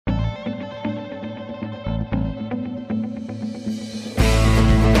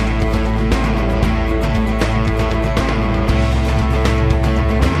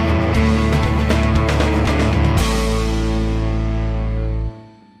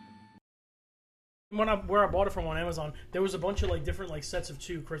Where I bought it from on Amazon, there was a bunch of like different like sets of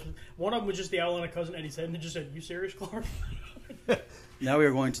 2 Christmas. One of them was just the Owl and a Cousin Eddie's head, and it just said, "You serious, Clark?" Now we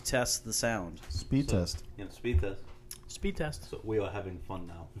are going to test the sound. Speed test. Yeah, speed test. Speed test. So we are having fun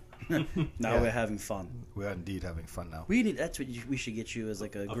now. Now Yeah. we're having fun. We are indeed having fun now. We need. That's what we should get you as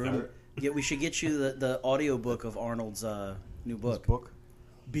like a groom. ferret? Yeah, we should get you the audio book of Arnold's new This book. book.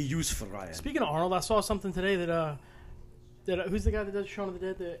 Be useful, Ryan. Speaking of Arnold, I saw something today that who's the guy that does Shaun of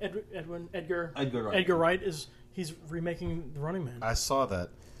the Dead? Edgar Wright. Edgar Wright he's remaking The Running Man, I saw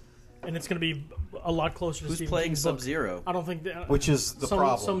that, and it's going to be a lot closer to Who's Stephen playing King's book. Sub-Zero? I don't think that, which is the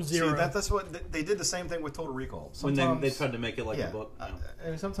problem. Some Zero. See, that's what they did. The same thing with Total Recall. When Sometimes they tried to make it like yeah, a book. You know.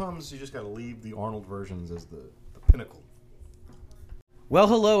 and sometimes you just got to leave the Arnold versions as the pinnacle. Well,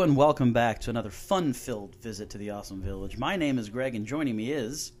 hello and welcome back to another fun-filled visit to the Awesome Village. My name is Greg, and joining me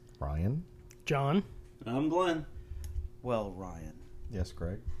is, Ryan. John. I'm Glenn. well, Ryan. Yes,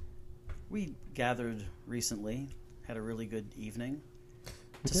 Greg. We gathered recently, had a really good evening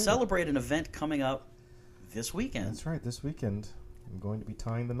to did. celebrate an event coming up this weekend. That's right. This weekend, I'm going to be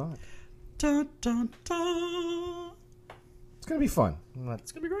tying the knot. Dun, dun, dun. It's going to be fun.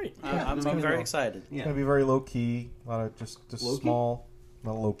 It's going to be great. I'm very excited. It's Yeah. going to be very low key. A lot of just Low-key? small,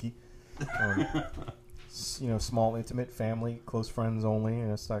 not low key. Small, intimate, family, close friends only.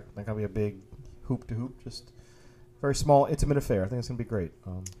 And it's not going to be a big hoop to hoop. Just very small, intimate affair. I think it's going to be great.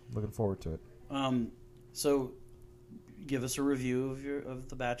 Looking forward to it. So, give us a review of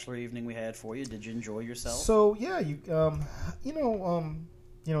the bachelor evening we had for you. Did you enjoy yourself? So yeah, in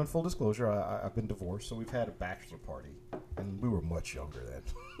full disclosure, I've been divorced, so we've had a bachelor party, and we were much younger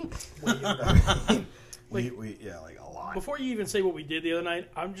then. Like a lot. Before you even say what we did the other night,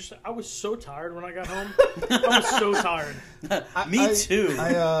 I was so tired when I got home. I was so tired. Me too.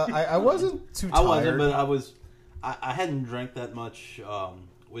 I wasn't too tired. I wasn't, but I hadn't drank that much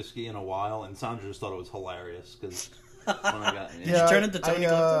whiskey in a while, and Sandra just thought it was hilarious because when I got Did you turn into Tony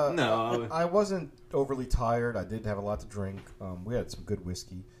Clifton? No, I wasn't overly tired. I did have a lot to drink. We had some good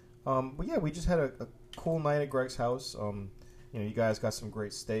whiskey. But yeah, we just had a cool night at Greg's house. You guys got some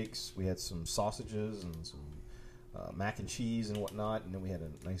great steaks. We had some sausages and some mac and cheese and whatnot. And then we had a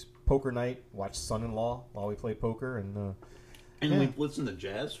nice poker night. Watched Son-in-Law while we played poker. And we listened to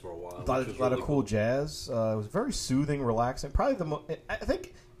jazz for a while. a lot of cool jazz. It was very soothing, relaxing. Probably I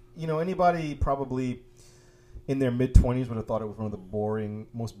think, anybody probably in their mid-20s would have thought it was one of the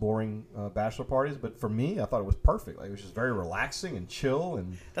most boring bachelor parties. But for me, I thought it was perfect. Like, it was just very relaxing and chill.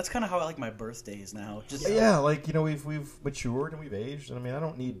 And That's kind of how I like my birthdays now. Just yeah, we've matured and we've aged. And I mean, I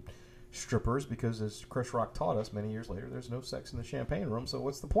don't need strippers because, as Chris Rock taught us many years later, there's no sex in the champagne room. So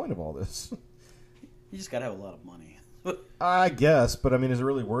what's the point of all this? You just gotta have a lot of money. I guess, but I mean, is it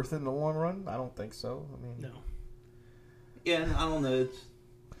really worth it in the long run? I don't think so. I mean, No. Yeah, and I don't know. It's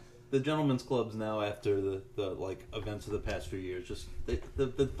the gentlemen's clubs now after the events of the past few years. Just the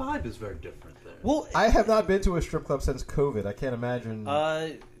vibe is very different there. Well, I have not been to a strip club since COVID. I can't imagine.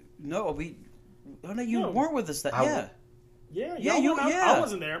 no, you No. weren't with us. Yeah, Yeah, y'all you- went out. yeah. I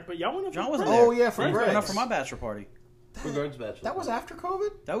wasn't there, but y'all went up. John for wasn't Greg. there. Oh, yeah, for Greg went Greg's. up for my bachelor party. Regards, bachelor. that was after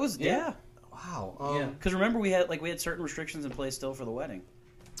COVID? That was Yeah. Wow. Yeah. Because remember we had certain restrictions in place still for the wedding.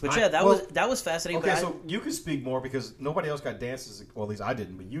 But I- yeah, that well, was fascinating. Okay, but so you can speak more because nobody else got dances. Well, at least I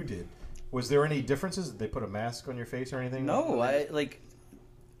didn't, but you did. Was there any differences? Did they put a mask on your face or anything? no,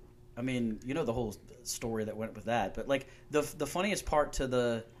 I mean, the whole story that went with that. But like the funniest part to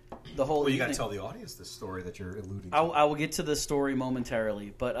the whole. Well, you got to evening- tell the audience this story that you're alluding to. I will get to the story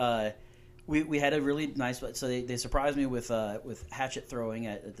momentarily, but we had a really nice. So they surprised me with hatchet throwing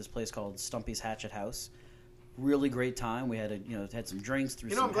at this place called Stumpy's Hatchet House. Really great time. We had had some drinks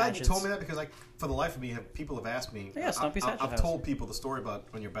through. I'm glad hatchets. you told me that because, for the life of me, people have asked me. Yeah, Stumpy's Hatchet I've House. told people the story about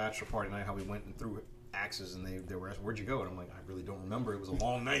on your bachelor party night how we went and threw axes and they were asking, "Where'd you go?" And I'm like, "I really don't remember. It was a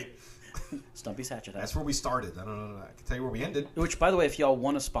long night." Stumpy's Hatchet House. That's where we started. I don't know. I can tell you where we ended. Which, by the way, if y'all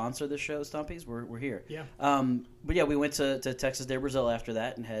want to sponsor this show, Stumpy's, we're here. Yeah. But yeah, we went to Texas de Brazil after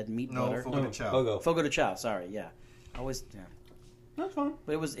that and had meat No, butter. Fogo de Chao. Fogo. Fogo de Chao. Sorry, yeah. Yeah. That's fine.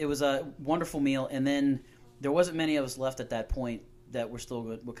 But it was a wonderful meal, and then there wasn't many of us left at that point that were still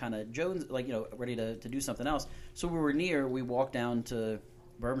good. We're kind of Jones, ready to do something else. So we walked down to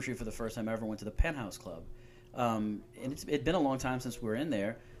Bourbon Street for the first time ever. Went to the Penthouse Club, and it'd been a long time since we were in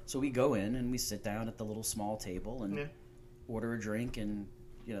there. So we go in and we sit down at the little small table and order a drink, and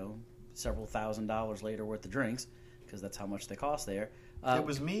several $1,000s later worth of drinks because that's how much they cost there. It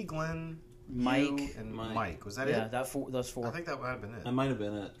was me, Glenn, Mike, you, and Mike. Was that yeah, it? those four. I think that might have been it. That might have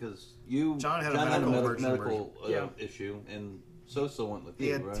been it because John had a medical medical Yeah. issue, and Sosa went with He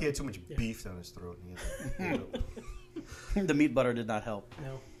you, had, right? he had too much beef down his throat. And he had The meat butter did not help.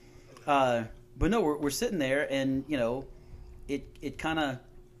 No. But no, we're sitting there, and it kind of.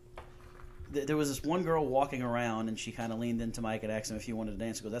 There was this one girl walking around, and she kind of leaned into Mike and asked him if he wanted to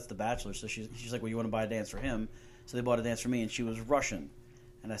dance. He goes, "That's the Bachelor." So she's like, "Well, you want to buy a dance for him?" So they bought a dance for me, and she was Russian.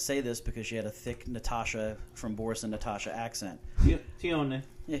 And I say this because she had a thick Natasha from Boris and Natasha accent. Tione.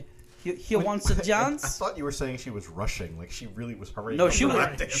 Yeah. He wants a dance. I thought you were saying she was rushing, like she really was hurrying. No, up she the was.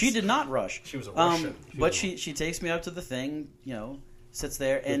 lap dance. She did not rush. She was a Russian. But she takes me up to the thing, sits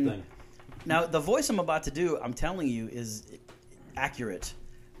there, and thing. now the voice I'm about to do, I'm telling you, is accurate.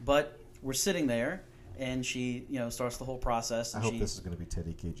 But we're sitting there, and she, starts the whole process. I And hope this is going to be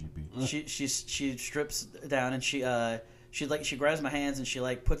Teddy KGB. she strips down, and she grabs my hands and she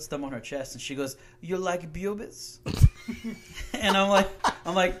puts them on her chest, and she goes, "You like bubis?" And I'm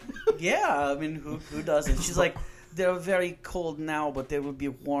like, yeah. I mean, who doesn't? She's like, "They're very cold now, but they will be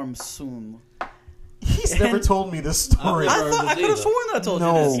warm soon." He's never told me this story. I could have sworn that I told you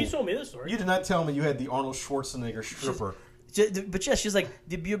No. this. He told me this story. You did not tell me you had the Arnold Schwarzenegger stripper. But yeah, she's like,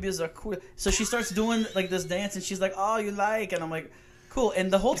 "The bubis are cool." So she starts doing this dance, and she's like, "Oh, you like?" And I'm like, "Cool."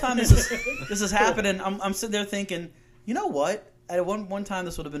 And the whole time this is happening, I'm sitting there thinking, you know what? At one time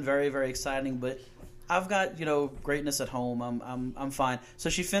this would have been very, very exciting, but I've got greatness at home. I'm fine. So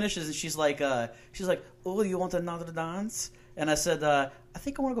she finishes, and she's like, "Oh, you want another dance?" And I said, "I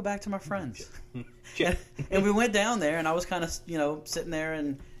think I want to go back to my friends." and we went down there, and I was kind of sitting there,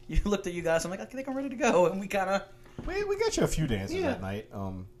 and you looked at you guys. I'm like, I think I'm ready to go, and we kind of. We got you a few dances that night.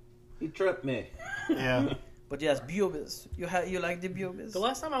 You tripped me. Yeah. But yes, bubis. You like the bubis? The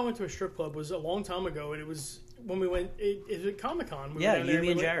last time I went to a strip club was a long time ago, and it was when we went. It was at Comic-Con. Yeah,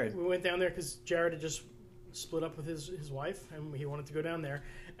 me and Jared. We went down there because Jared had just split up with his wife, and he wanted to go down there.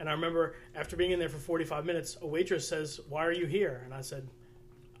 And I remember after being in there for 45 minutes, a waitress says, "Why are you here?" And I said,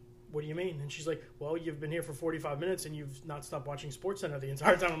 "What do you mean?" And she's like, "Well, you've been here for 45 minutes, and you've not stopped watching SportsCenter the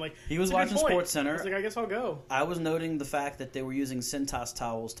entire time." I'm like, He was "That's a good watching point." SportsCenter. I was like, "I guess I'll go." I was noting the fact that they were using Cintas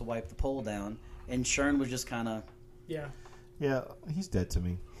towels to wipe the pole down, and Shern was just kind of. Yeah. Yeah, he's dead to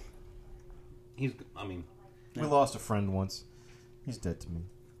me. We lost a friend once. He's dead to me.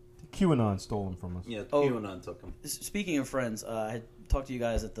 QAnon stole him from us. Yeah, Oh. QAnon took him. Speaking of friends, I had talked to you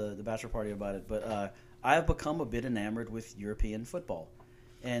guys at the bachelor party about it, but I have become a bit enamored with European football,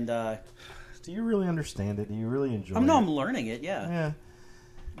 and Do you really understand it? Do you really enjoy it? I'm learning it, yeah. Yeah.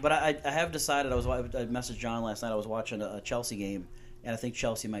 But I have decided. I messaged John last night. I was watching a Chelsea game, and I think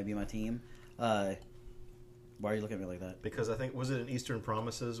Chelsea might be my team. Why are you looking at me like that? Because I think, was it in Eastern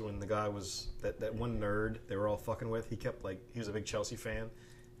Promises when the guy was, that one nerd they were all fucking with, he kept he was a big Chelsea fan,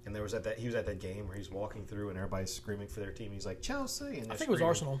 and he was at that game where he's walking through and everybody's screaming for their team. He's like, "Chelsea!" And I think it was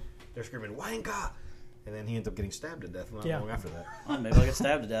Arsenal. They're screaming, "Wanka!" And then he ends up getting stabbed to death not long after that. Oh, maybe I'll get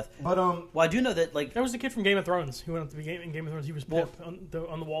stabbed to death. But Well, I do know that That was the kid from Game of Thrones who went up to the game in Game of Thrones. He was Pip on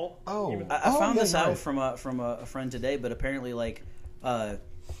the wall. Oh. I found this yeah, out right. from a friend today, but apparently,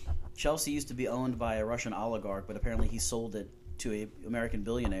 Chelsea used to be owned by a Russian oligarch, but apparently he sold it to an American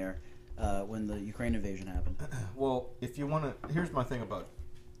billionaire when the Ukraine invasion happened. Well, if you want to, here's my thing about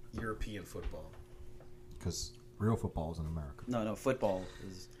European football, because real football is in America. No, football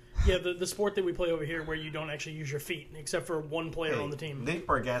is. Yeah, the sport that we play over here where you don't actually use your feet, except for one player on the team. Nate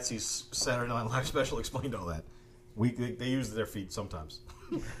Bargatze's Saturday Night Live special explained all that. They use their feet sometimes.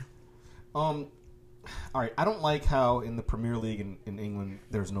 All right, I don't like how in the Premier League in England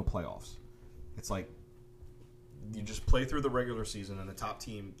there's no playoffs. It's like you just play through the regular season and the top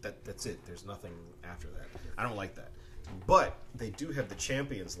team, that's it. There's nothing after that. I don't like that. But they do have the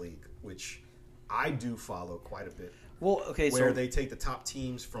Champions League, which I do follow quite a bit. Well, okay, where they take the top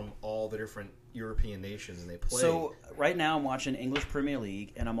teams from all the different European nations and they play. So right now I'm watching English Premier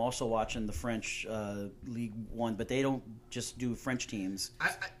League, and I'm also watching the French League One, but they don't just do French teams.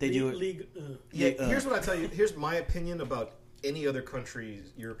 They do it. League. Here's what I tell you. Here's my opinion about any other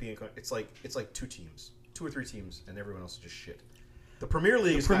country's European country. It's like two teams, 2 or 3 teams, and everyone else is just shit. The Premier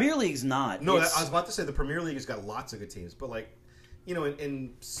League. League's not. No, I was about to say the Premier League has got lots of good teams, but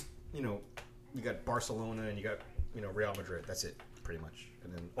in you got Barcelona and you got Real Madrid. That's it, pretty much,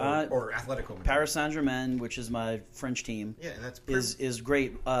 and then or Atletico Madrid. Paris Saint-Germain, which is my French team. Yeah, and that's is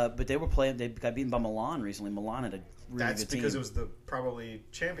great. But they were playing. They got beaten by Milan recently. Milan had a really good team. That's because it was the probably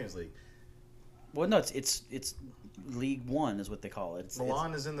Champions League. Well, no, it's League One is what they call it.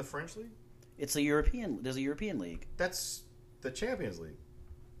 Milan is in the French league. It's a European. There's a European league. That's the Champions League.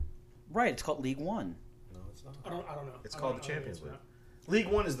 Right. It's called League One. No, it's not. I don't know. It's called the Champions League. League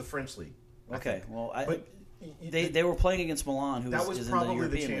One is the French league. Okay. Well, but they were playing against Milan, who that was is probably in the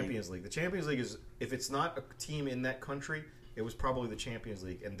the European Champions League. The Champions League is if it's not a team in that country, it was probably the Champions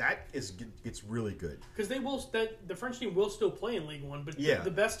League, and that it's really good. Because the French team will still play in League One, but Yeah.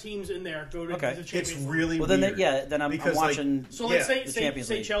 the best teams in there go to Okay. the Champions It's League. really Well, then, weird. then I'm Because, like, watching. So like Yeah, the Champions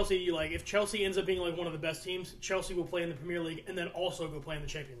say League. Chelsea, like if Chelsea ends up being like one of the best teams, Chelsea will play in the Premier League and then also go play in the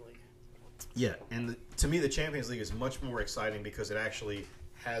Champions League. Yeah, and to me, the Champions League is much more exciting because it actually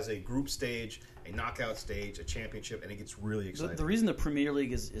has a group stage, a knockout stage, a championship, and it gets really exciting. The reason the Premier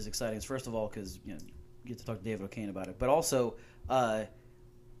League is exciting is first of all because you get to talk to David O'Kane about it, but also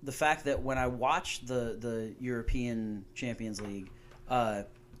the fact that when I watch the European Champions League,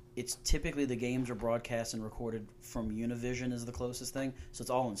 it's typically the games are broadcast and recorded from Univision is the closest thing, so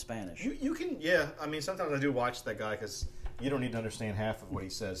it's all in Spanish. You can, yeah. I mean, sometimes I do watch that guy because you don't need to understand half of what he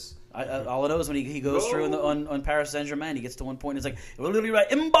says. All I know is when he goes through on Paris Saint-Germain, he gets to one point and it's like, literally right,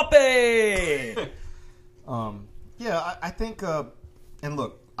 Mbappe! Yeah, I think, and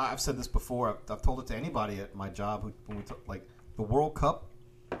look, I've said this before. I've told it to anybody at my job when we talk, like the World Cup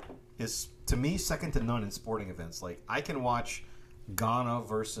is to me second to none in sporting events. Like I can watch Ghana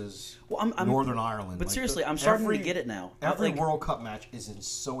versus Northern Ireland. But like, seriously, I'm starting to get it now. Every World Cup match is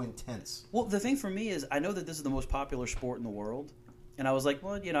so intense. Well, the thing for me is I know that this is the most popular sport in the world, and I was like,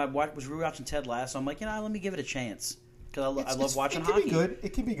 well, I was rewatching Ted Lasso. I'm like, let me give it a chance because I love watching hockey. It can be good.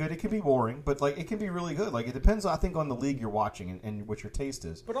 It can be good. It can be boring, but like it can be really good. Like it depends, I think, on the league you're watching and what your taste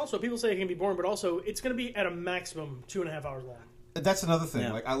is. But also, people say it can be boring, but also it's going to be at a maximum 2.5 hours long. That's another thing.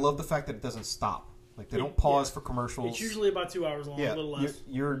 Yeah. Like I love the fact that it doesn't stop. Like they don't pause for commercials. It's usually about 2 hours long, yeah, a little less.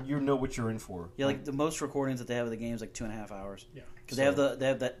 you know what you're in for. Yeah, like the most recordings that they have of the game is like 2.5 hours. Yeah. Because they have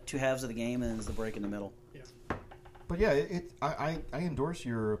that two halves of the game and then there's the break in the middle. Yeah. But yeah, I endorse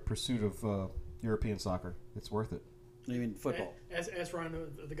your pursuit of European soccer. It's worth it. You mean football? Ask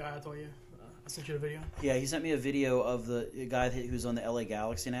Ryan, the guy I told you. I sent you the video. Yeah, he sent me a video of the guy who's on the LA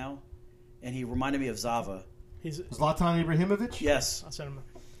Galaxy now, and he reminded me of Zava. Zlatan Ibrahimovic? Yes. I sent him.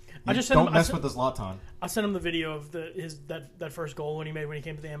 Don't mess with the Zlatan. I sent him the video of that first goal when he made when he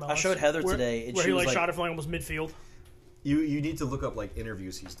came to the MLS. I showed Heather today, and where she he was like, shot it from almost midfield. You need to look up like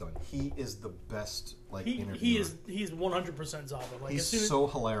interviews he's done. He is the best interviewer. He's 100% Zava. Like he's so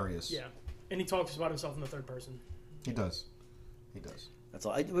hilarious. Yeah, and he talks about himself in the third person. He does. That's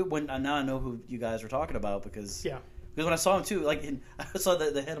all. Now I know who you guys are talking about because Yeah. Because when I saw him too, like I saw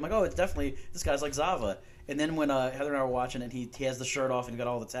the head, I'm like, oh, it's definitely this guy's like Zava. And then when Heather and I were watching it, he has the shirt off and got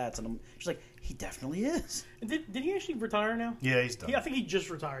all the tats, and she's like, he definitely is. And did he actually retire now? Yeah, he's done. I think he just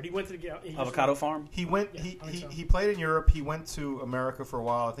retired. He went to the Avocado Farm. He went. Yeah, He played in Europe. He went to America for a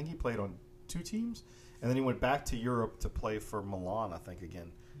while. I think he played on 2 teams, and then he went back to Europe to play for Milan. I think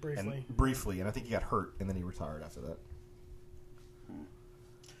again. Briefly. And I think he got hurt, and then he retired after that.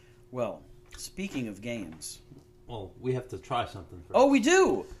 Well, speaking of games, Well, we have to try something first. oh, we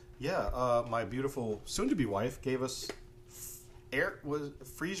do. Yeah, my beautiful soon-to-be wife gave us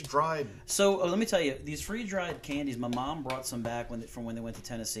freeze-dried. So let me tell you, these freeze-dried candies. My mom brought some back from when they went to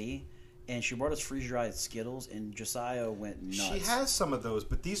Tennessee, and she brought us freeze-dried Skittles, and Josiah went nuts. She has some of those,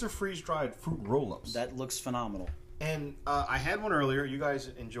 but these are freeze-dried fruit roll-ups. That looks phenomenal. And I had one earlier. You guys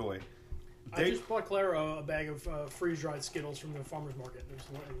enjoy. I just bought Clara a bag of freeze-dried Skittles from the farmer's market.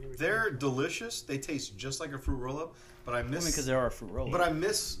 They're delicious. They taste just like a fruit roll-up, but I miss because they are a fruit roll-up. But I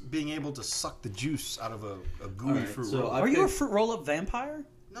miss being able to suck the juice out of a gooey Alright, fruit so roll-up. Are you a fruit roll-up vampire?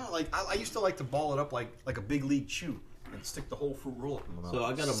 No, like I used to like to ball it up like a big league chew and stick the whole fruit roll-up in my mouth. So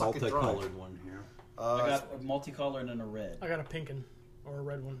I got a Suck it dry. multicolored one here. I got a multicolored and a red. I got a pink or a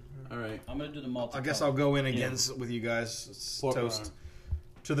red one. All right. I'm gonna do the multicolored. I guess I'll go in again with you guys. Let's Pork toast rind.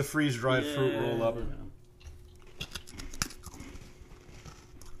 to the freeze-dried fruit roll-up.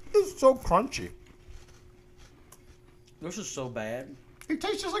 It's so crunchy. This is so bad, It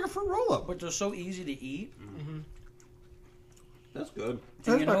tastes just like a fruit roll-up. but they're so easy to eat. That's good.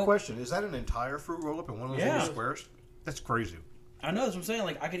 Here's you my know- question: is that an entire fruit roll-up in one of those Yeah. little squares? That's crazy. I know that's what I'm saying.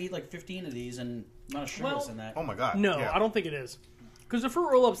 Like I could eat like 15 of these, and not a sugar Well- in that. Oh my god! No, yeah. I don't think it is. Because the fruit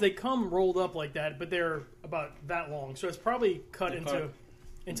roll-ups, they come rolled up like that, but they're about that long. So it's probably cut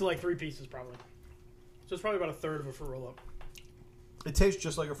into like 3 pieces, probably. So it's probably about a third of a fruit roll-up. It tastes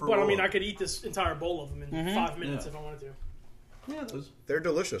just like a fruit But roll-up. I mean, I could eat this entire bowl of them in 5 minutes Yeah. if I wanted to. Yeah, those They're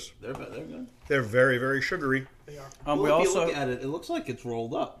delicious. they're good. They're very, very sugary. They are. We Well, if also you look at it, it looks like it's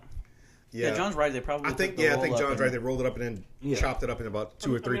rolled up. yeah, John's right. They probably I think took the I think roll-up John's and- right. They rolled it up and then Yeah. chopped it up in about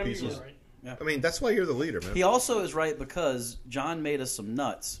 2 or 3 I mean, pieces. you're right. I mean, that's why you're the leader, man. He also is right because John made us some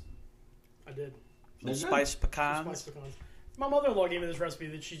nuts, I did. some Okay. spiced pecans. Spiced pecans. My mother-in-law gave me this recipe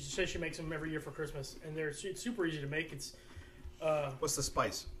that she says she makes them every year for Christmas, and it's super easy to make. It's What's the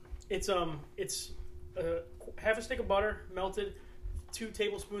spice? It's half a stick of butter melted, 2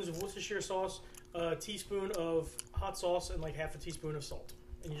 tablespoons of Worcestershire sauce, a teaspoon of hot sauce and like half a teaspoon of salt,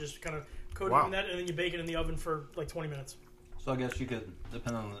 and you just kind of coat it Wow. in that, and then you bake it in the oven for like 20 minutes. So I guess you could,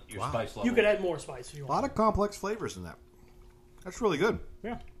 depending on your Wow. spice level. You could add more spice if you A want. lot of complex flavors in that. That's really good.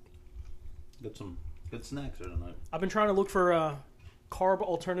 Yeah, Get some good snacks here tonight. I've been trying to look for carb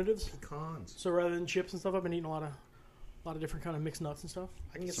alternatives. Pecans. So rather than chips and stuff, I've been eating a lot of different kind of mixed nuts and stuff.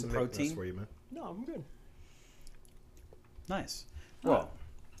 I can get Some some protein protein. for you, man. No, I'm good. Nice. Well,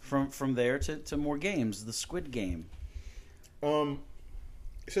 from there to more games. The Squid Game. So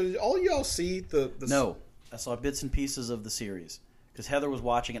did all y'all see the No, I saw bits and pieces of the series because Heather was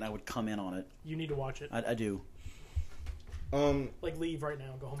watching it. and I would come in on it. You need to watch it. I do. Like leave right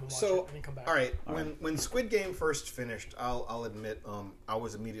now, go home and watch So it, and then come back. all right, All when Squid Game first finished, I'll admit I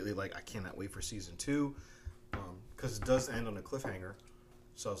was immediately like, I cannot wait for season 2 because it does end on a cliffhanger.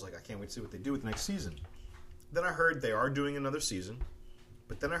 So I was like, I can't wait to see what they do with the next season. Then I heard they are doing another season,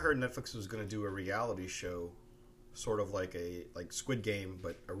 but then I heard Netflix was going to do a reality show, sort of like Squid Game,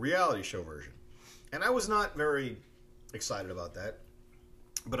 but a reality show version. And I was not very excited about that,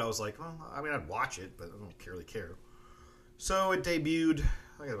 but I was like, well, I mean, I'd watch it, but I don't really care. So it debuted,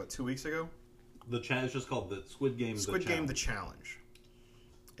 I guess, about 2 weeks ago. It's just called the Squid Game. Squid Game: The Challenge,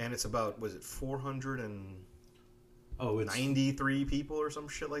 and it's about, was it 493 people or some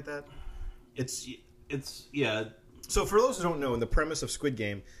shit like that? It's yeah. So for those who don't know, in the premise of Squid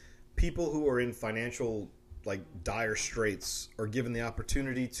Game, people who are in financial like dire straits are given the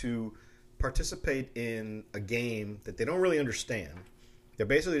opportunity to participate in a game that they don't really understand. They're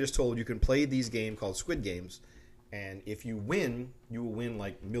basically just told you can play these games called Squid Games, and if you win, you will win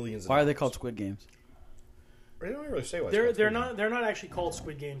like millions. Why are they dollars. called Squid Games? They don't really say why. it's They're called Squid Game. they're not actually called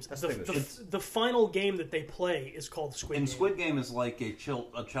Squid Games. That's The, the thing, the final game that they play is called Squid And Game. Squid Game is like a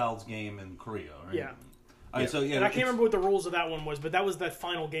child's game in Korea, right? Yeah. All right, so yeah, And I can't remember what the rules of that one was, but that was that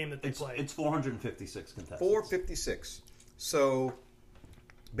final game that they played. It's 456 contestants. 456. So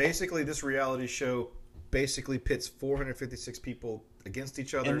basically, this reality show basically pits 456 people against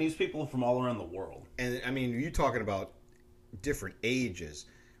each other. And these people are from all around the world. And I mean, you're talking about different ages,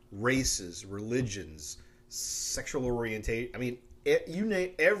 races, religions, sexual orientation. I mean, you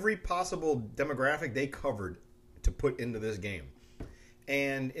name every possible demographic they covered to put into this game.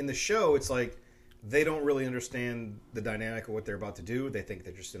 And in the show, it's like they don't really understand the dynamic of what they're about to do. They think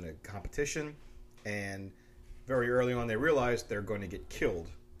they're just in a competition, and very early on, they realize they're going to get killed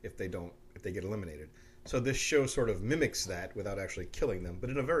if they get eliminated. So this show sort of mimics that without actually killing them, but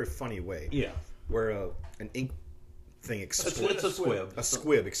in a very funny way. Yeah. Where an ink thing It's explodes. a squib. A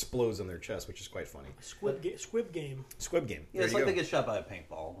squib explodes on their chest, which is quite funny. Squid Game. Squib Game. Yeah, There it's you like go. they get shot by a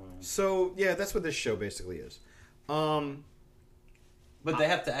paintball. So yeah, that's what this show basically is, But they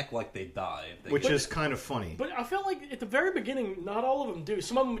have to act like they die. If they which is kind of funny. But I felt like at the very beginning, not all of them do.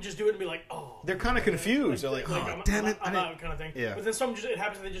 Some of them would just do it and be like, "Oh." They're kind of confused. They're like, "Oh, I'm, damn I'm, it!" I'm out, kind of thing. Yeah. But then some it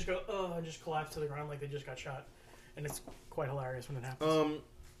happens, and they just go, "Oh," and just collapse to the ground like they just got shot, and it's quite hilarious when it happens.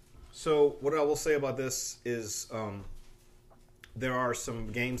 So what I will say about this is, there are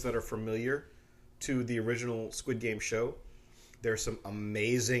some games that are familiar to the original Squid Game show. There are some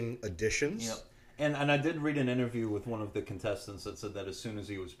amazing additions. Yep. And I did read an interview with one of the contestants that said that as soon as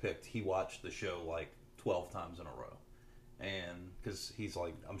he was picked, he watched the show like 12 times in a row. And because he's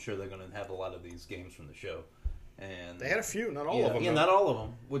like, I'm sure they're going to have a lot of these games from the show. And They had a few, not all yeah, of them. Yeah, though. not all of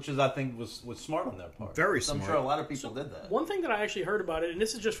them, which is I think was smart on their part. Very I'm smart. sure a lot of people did that. One thing that I actually heard about it, and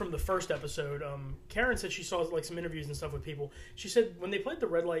this is just from the first episode, Karen said she saw like some interviews and stuff with people. She said when they played the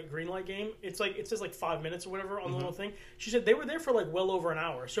red light, green light game, it's like it says like 5 minutes or whatever on the little thing. She said they were there for like well over an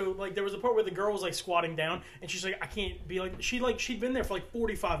hour. So like there was a part where the girl was like squatting down, and she's like, I can't be like she'd been there for like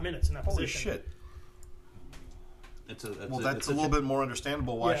 45 minutes in that Holy position. shit! It's That's a little bit more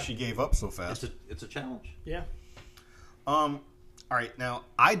understandable why Yeah. she gave up so fast. It's a challenge. Yeah. All right, now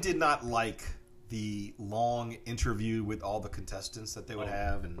I did not like the long interview with all the contestants that they would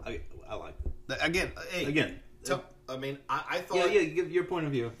have, and I like it. again, hey, Again, I mean, I thought, yeah, give your point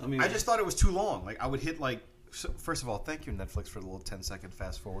of view. I mean, I just thought it was too long. Like I would hit like, first of all, thank you Netflix for the little 10-second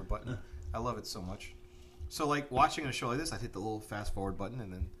fast forward button. I love it so much. So like watching a show like this, I'd hit the little fast forward button,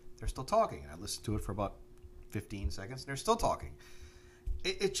 and then they're still talking. And I listen to it for about 15 seconds, and they're still talking.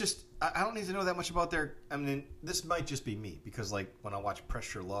 It just, I don't need to know that much about their, I mean, this might just be me, because like when I watch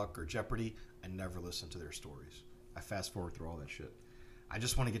Press Your Luck or Jeopardy, I never listen to their stories. I fast forward through all that shit. I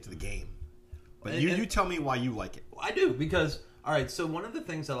just want to get to the game. But you tell me why you like it. I do, because all right. So one of the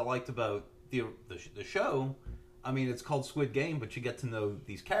things that I liked about the show, I mean, it's called Squid Game, but you get to know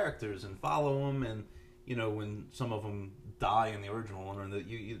these characters and follow them, and you know when some of them die in the original one, or that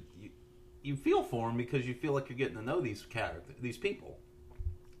you feel for them because you feel like you're getting to know these characters, these people,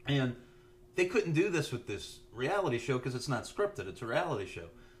 and they couldn't do this with this reality show because it's not scripted. It's a reality show.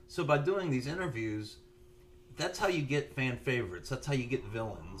 So by doing these interviews, that's how you get fan favorites. That's how you get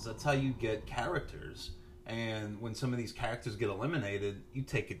villains. That's how you get characters. And when some of these characters get eliminated, you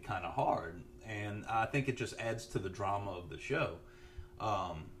take it kind of hard. And I think it just adds to the drama of the show.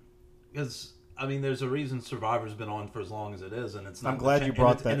 Because, I mean, there's a reason Survivor's been on for as long as it is, and it's not. I'm glad you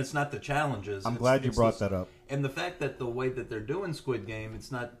brought that. And it's not the challenges. I'm glad you brought that up. And the fact that the way that they're doing Squid Game,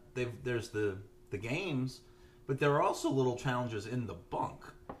 it's not. There's the games, but there are also little challenges in the bunk.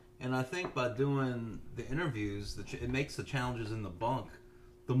 And I think by doing the interviews, it makes the challenges in the bunk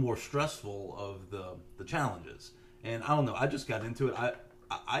the more stressful of the challenges. And I don't know. I just got into it.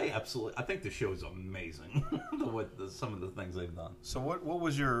 I absolutely. I think the show is amazing. Some of the things they've done. So what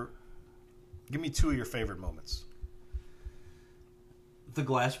was your? Give me 2 of your favorite moments. The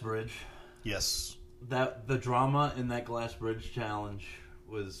glass bridge. Yes. That the drama in that glass bridge challenge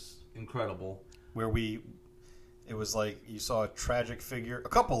was incredible. Where it was like you saw a tragic figure, a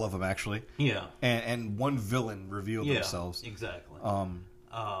couple of them actually. Yeah. And one villain revealed themselves. Exactly.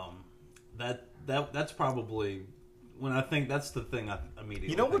 That's probably when I think that's the thing I immediately.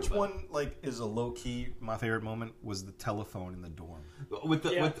 You know think which about. one like is a low key? My favorite moment was the telephone in the dorm. With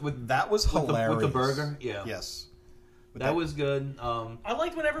That was hilarious. with the burger. Yeah. Yes. That was good. I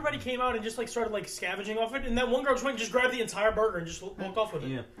liked when everybody came out and just like started like scavenging off it, and that one girl just went and just grabbed the entire burger and just walked off with it.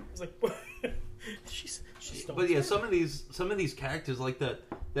 Yeah. I was like, she's But yeah, some of these characters like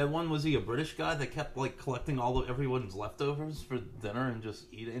that one, was he a British guy that kept like collecting all of everyone's leftovers for dinner and just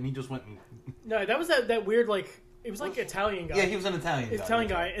eat it, and he just went and... No, that was that weird like it was like Italian guy. Yeah, he was an Italian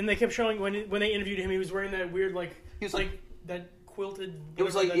guy. And they kept showing when they interviewed him, he was wearing that weird like he was like that quilted. It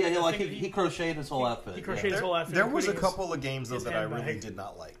was like that he crocheted his whole outfit. He crocheted his whole outfit. There was a including couple of games though his that I handbag. really did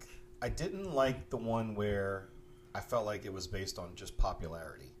not like. I didn't like the one where I felt like it was based on just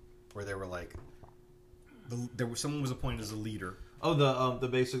popularity, where they were like, someone was appointed as a leader. Oh, the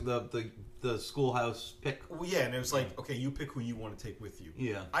basic the schoolhouse pick. Well, yeah, and it was like, okay, you pick who you want to take with you.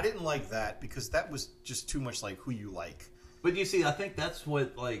 Yeah. I didn't like that because that was just too much like who you like. But you see, I think that's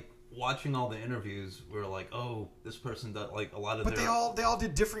what like watching all the interviews, we were like, oh, this person does like a lot of. But they all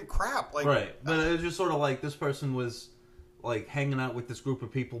did different crap, like right. But it was just sort of like this person was like hanging out with this group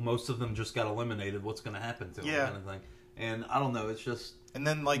of people. Most of them just got eliminated. What's going to happen to them? Kind of thing. And I don't know. It's just. And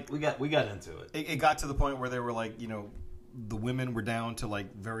then like we got into it. It got to the point where they were like, the women were down to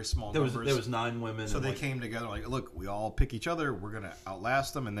like very small numbers. There was 9 women. So they came together like, look, we all pick each other. We're gonna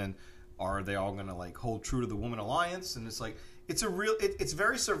outlast them, and then are they all gonna like hold true to the Woman Alliance? And it's like it's it's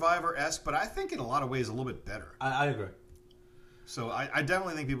very Survivor-esque, but I think in a lot of ways a little bit better. I agree. So I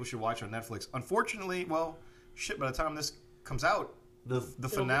definitely think people should watch on Netflix. Unfortunately, well, shit. By the time this comes out, the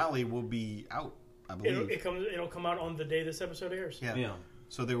finale will be out. I believe it'll come out on the day this episode airs. Yeah.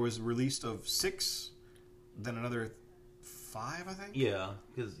 So there was released of 6, then another 5, I think. Yeah,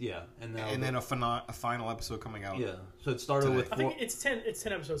 and then a final episode coming out. Yeah. So it started today. with. I think it's 10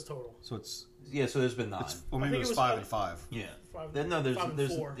 episodes total. So it's So there's been 9. Well, maybe it was 5 and 5. Yeah. 5 There's 5 and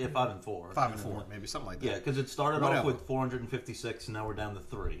 4. 5 and 4. 5 and 4, maybe something like that. Yeah, because it started off with 456, and now we're down to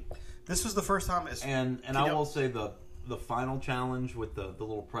 3. This was the first time. And I will say the final challenge with the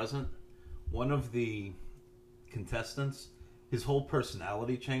little present. One of the contestants, his whole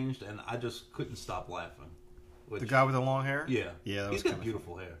personality changed, and I just couldn't stop laughing. The guy with the long hair? Yeah. Yeah, he's got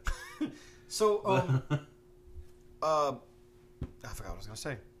beautiful hair. So, I forgot what I was going to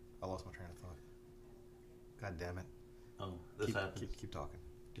say. I lost my train of thought. God damn it. Oh, this happens. Keep talking.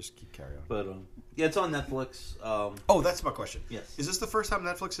 Just keep carrying on. But, yeah, it's on Netflix. Oh, that's my question. Yes. Is this the first time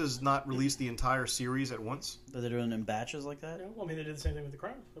Netflix has not released the entire series at once? Are they doing it in batches like that? Yeah, well, I mean, they did the same thing with The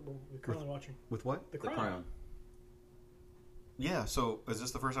Crown that we're currently watching. With what? The The Crown. Crown. Yeah, so is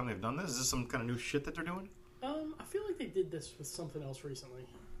this the first time they've done this? Is this some kind of new shit that they're doing? I feel like they did this with something else recently.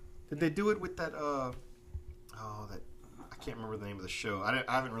 Did they do it with that, I can't remember the name of the show. I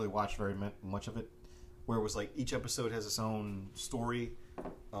haven't really watched very much of it. Where it was like each episode has its own story.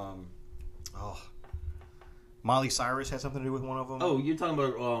 Miley Cyrus had something to do with one of them. Oh, you're talking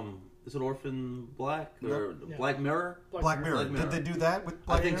about, is it Orphan Black? Or Yeah. Black Mirror? Black Mirror. Black Mirror. Did they do that with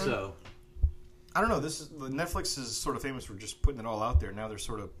Black I think Mirror? so. I don't know. Netflix is sort of famous for just putting it all out there. Now they're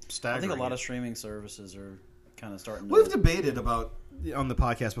sort of I staggering. think a lot it. of streaming services are kind of starting to... We've debated about on the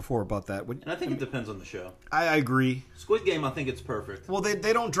podcast before about that. And I think it depends on the show. I agree. Squid Game, I think it's perfect. Well,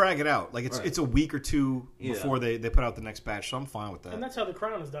 they don't drag it out. Like it's a week or two before they put out the next batch. So I'm fine with that. And that's how The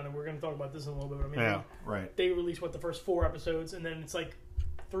Crown has done it. We're going to talk about this in a little bit. I mean, right. They release the first 4 episodes, and then it's like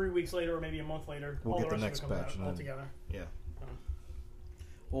 3 weeks later, or maybe a month later, We'll all get the the rest next of it batch comes out and then- all together. Yeah.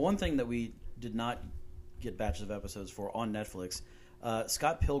 Well, one thing that we did not get batches of episodes for on Netflix,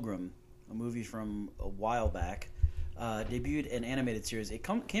 Scott Pilgrim a movie from a while back, debuted an animated series. It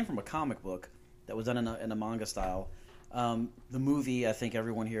came from a comic book that was done in a manga style. The movie, I think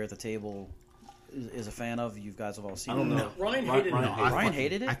everyone here at the table is a fan of. You guys have all seen it. I don't know. Ryan hated it. Ryan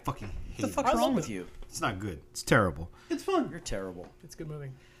hated it? I fucking hate What the fuck's I wrong love with it. you? It's not good. It's terrible. It's fun. You're terrible. It's a good movie.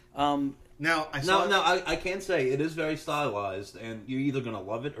 Now I saw. No, I can say it is very stylized, and you're either gonna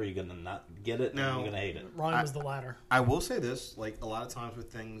love it or you're gonna not get it, No. and you're gonna hate it. Ryan was the latter. I will say this: like a lot of times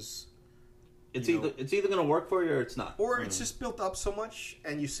with things, It's You know- either gonna work for you or it's not. or it's just built up so much,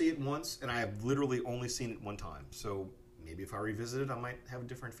 and you see it once, and I have literally only seen it one time. So maybe if I revisit it, I might have a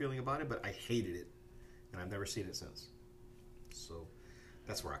different feeling about it. But I hated it, and I've never seen it since. So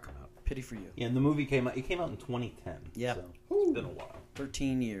that's where I come out. Pity for you. Yeah, and the movie came out. It came out in 2010. Yeah. so it's been a while.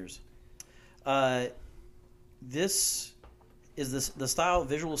 13 years. This is the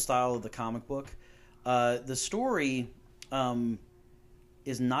visual style of the comic book. The story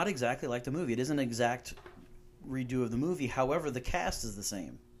is not exactly like the movie. It isn't an exact redo of the movie. However, the cast is the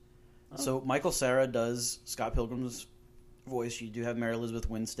same. So Michael Cera does Scott Pilgrim's voice. You do have Mary Elizabeth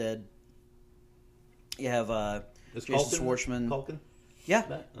Winstead. You have Is Jason Culkin- Schwartzman. Culkin? Yeah,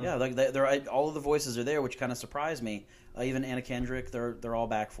 That- yeah. Like they're all of the voices are there, which kind of surprised me. Even Anna Kendrick, they're all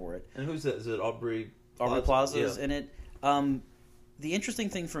back for it. And who's that? Is it Aubrey Plaza's Yeah. in it. The interesting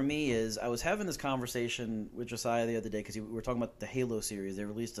thing for me is I was having this conversation with Josiah the other day because we were talking about the Halo series. They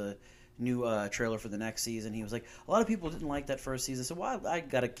released a new trailer for the next season. He was like, a lot of people didn't like that first season. So well, I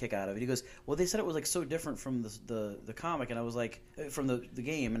got a kick out of it. He goes, well, they said it was like so different from the comic, and I was like, from the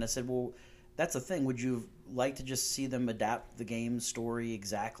game, and I said, well, that's the thing. Would you like to just see them adapt the game's story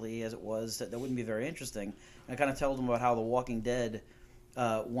exactly as it was? That wouldn't be very interesting. And I kind of told him about how The Walking Dead,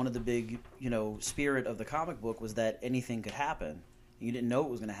 one of the big, spirit of the comic book was that anything could happen. You didn't know it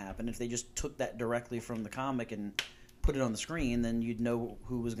was going to happen. If they just took that directly from the comic and put it on the screen, then you'd know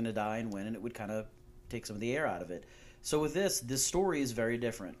who was going to die and when, and it would kind of take some of the air out of it. So with this story is very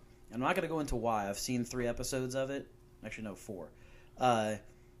different. I'm not going to go into why. I've seen 3 episodes of it. Actually, no, 4.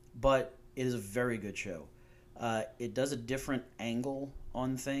 But it is a very good show. It does a different angle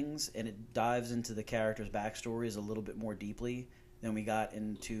on things, and it dives into the characters' backstories a little bit more deeply than we got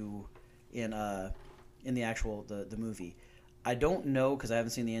into in the actual the movie. I don't know, because I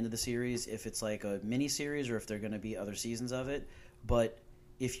haven't seen the end of the series, if it's like a mini series or if there are going to be other seasons of it. But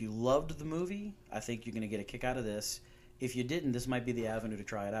if you loved the movie, I think you're going to get a kick out of this. If you didn't, this might be the avenue to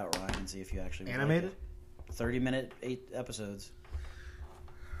try it out, Ryan, and see if you actually would Animated? Like it. 30-minute, 8 episodes.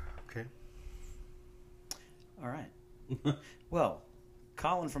 Okay. All right. Well,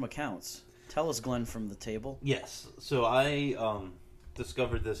 Colin from Accounts. Tell us, Glenn from the table. Yes. So I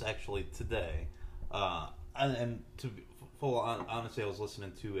discovered this actually today, and to be full honestly, I was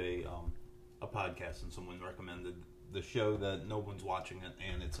listening to a podcast and someone recommended the show that no one's watching it,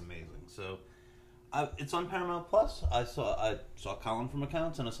 and it's amazing. So it's on Paramount Plus. I saw Colin from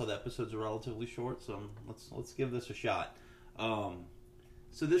Accounts, and I saw the episodes are relatively short. So let's give this a shot.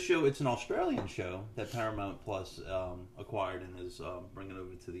 So this show, it's an Australian show that Paramount Plus acquired and is bringing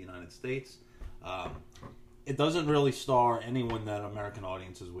over to the United States. It doesn't really star anyone that American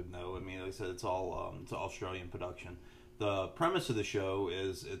audiences would know. I mean, like I said, it's all it's an Australian production. The premise of the show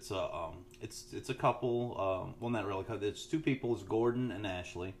is it's a couple. Well, not really. It's 2 people. It's Gordon and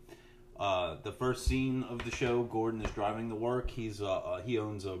Ashley. The first scene of the show, Gordon is driving to work. He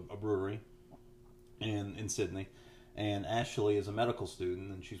owns a brewery in Sydney. And Ashley is a medical student,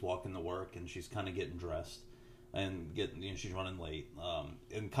 and she's walking to work, and she's kind of getting dressed, and she's running late.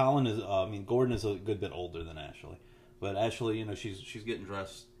 And Gordon is a good bit older than Ashley, but Ashley, she's getting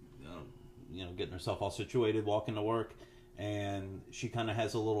dressed, getting herself all situated, walking to work, and she kind of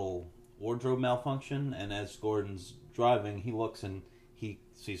has a little wardrobe malfunction. And as Gordon's driving, he looks and he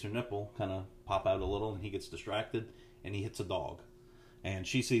sees her nipple kind of pop out a little, and he gets distracted, and he hits a dog. And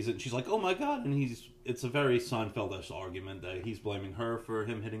she sees it, and she's like, "Oh my god!" And it's a very Seinfeld-esque argument that he's blaming her for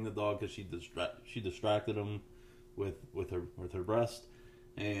him hitting the dog because she distracted him with her breast,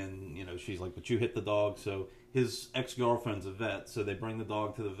 and she's like, "But you hit the dog." So his ex-girlfriend's a vet, so they bring the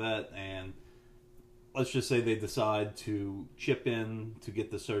dog to the vet, and let's just say they decide to chip in to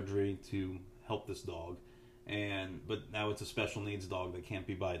get the surgery to help this dog, but now it's a special needs dog that can't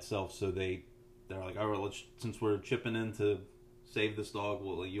be by itself, so they're like, "All right, since we're chipping in to save this dog,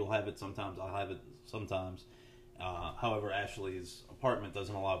 well, you'll have it sometimes, I'll have it sometimes." However, Ashley's apartment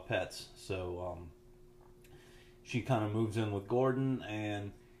doesn't allow pets, so she kind of moves in with Gordon,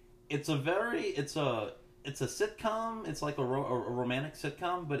 and it's a sitcom. It's like a romantic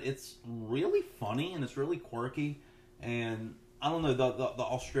sitcom, but it's really funny and it's really quirky, and I don't know, the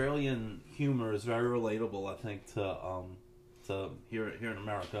Australian humor is very relatable, I think, to here in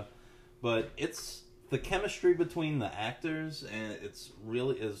America. but it's the chemistry between the actors, and it's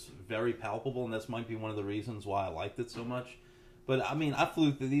really is very palpable, and this might be one of the reasons why I liked it so much. But I mean, I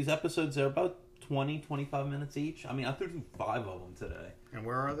flew through these episodes. They're about 20-25 minutes each. I mean, I flew through 5 of them today. And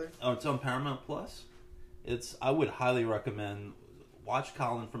where are they? Oh, it's on Paramount Plus. I would highly recommend watch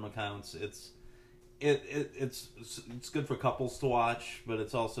Colin from Accounts. It's good for couples to watch, but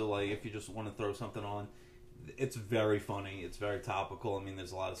it's also like if you just want to throw something on. It's very funny. It's very topical. I mean,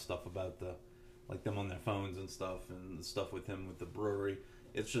 there's a lot of stuff about them on their phones and stuff, and the stuff with him with the brewery.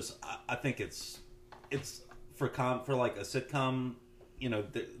 It's just I think it's for like a sitcom. You know,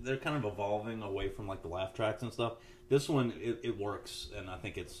 they're kind of evolving away from like the laugh tracks and stuff. This one it works, and I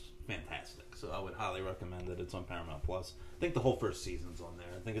think it's fantastic. So I would highly recommend that. It's on Paramount Plus. I think the whole first season's on there.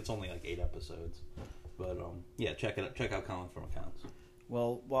 I think it's only like 8 episodes. But yeah, check it out. Check out Colin from Accounts.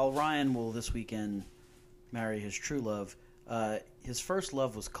 Well, while Ryan will this weekend marry his true love, his first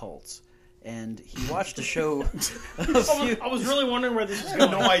love was cults. And he watched a show. I was really wondering where this was I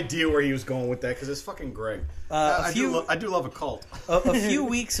going. had no idea where he was going with that because it's fucking Greg. I do love a cult. A few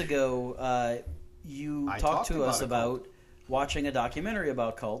weeks ago, you I talked talked to about us a about watching a documentary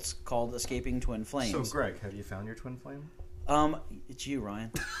about cults called "Escaping Twin So, Flames." Greg, have you found your twin flame? It's you,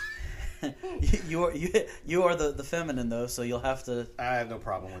 Ryan. you are the feminine though, so you'll have to. I have no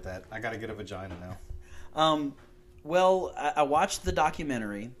problem with that. I got to get a vagina now. Well, I watched the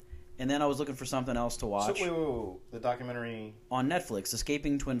documentary. And then I was looking for something else to watch. So, wait. The documentary... On Netflix,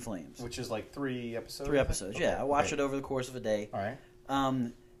 Escaping Twin Flames. Which is like 3 episodes? 3 episodes, Okay. yeah. I watched it over the course of a day. All right.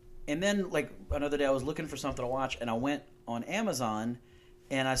 And then, like, another day I was looking for something to watch, and I went on Amazon,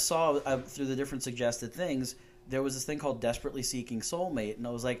 and I saw, through the different suggested things, there was this thing called Desperately Seeking Soulmate. And I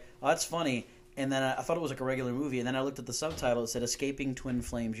was like, oh, that's funny. And then I thought it was like a regular movie, and then I looked at the subtitle. It said Escaping Twin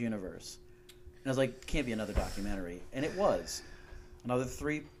Flames Universe. And I was like, can't be another documentary. And it was. Another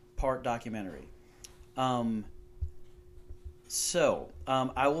 3-part documentary. I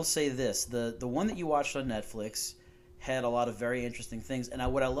will say this: the one that you watched on Netflix had a lot of very interesting things,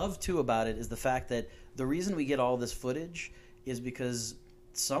 and what I love too about it is the fact that the reason we get all this footage is because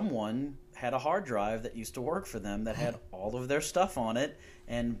someone had a hard drive that used to work for them that had all of their stuff on it,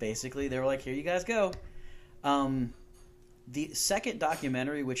 and basically they were like, "Here you guys go." The second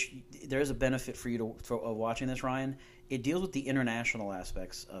documentary, which there is a benefit for you to watching this, Ryan, it deals with the international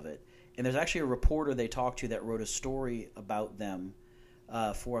aspects of it. And there's actually a reporter they talked to that wrote a story about them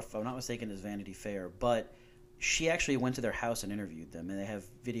for, if I'm not mistaken, is Vanity Fair. But she actually went to their house and interviewed them, and they have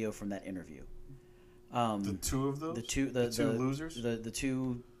video from that interview. The two of those? The two losers? The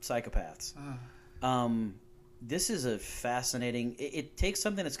 2 psychopaths. This is a fascinating... It takes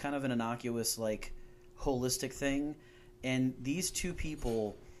something that's kind of an innocuous, like, holistic thing, and these 2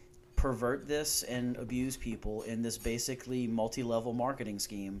 people pervert this and abuse people in this basically multi-level marketing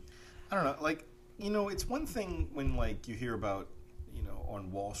scheme. I don't know. Like, it's one thing when, like, you hear about,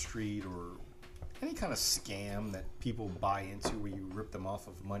 on Wall Street or any kind of scam that people buy into where you rip them off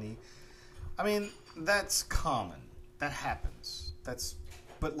of money. I mean, that's common. That happens.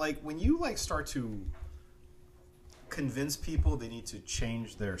 But, like, when you, like, start to convince people they need to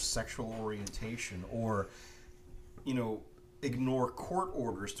change their sexual orientation or, ignore court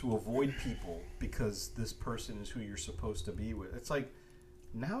orders to avoid people because this person is who you're supposed to be with. It's like,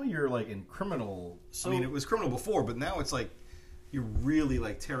 now you're like in criminal. I mean, it was criminal before, but now it's like you're really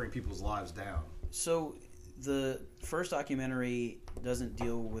like tearing people's lives down. So the first documentary doesn't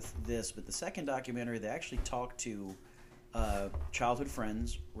deal with this, but the second documentary, they actually talk to childhood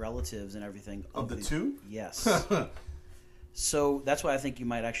friends, relatives, and everything. Of the 2? Yes. So that's why I think you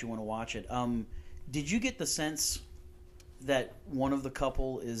might actually want to watch it. Did you get the sense that one of the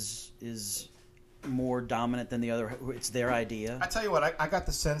couple is more dominant than the other? It's their idea. I tell you what, I got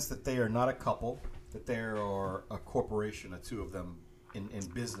the sense that they are not a couple, that they are a corporation, the 2 of them in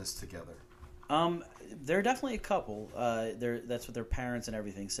business together. They're definitely a couple. That's what their parents and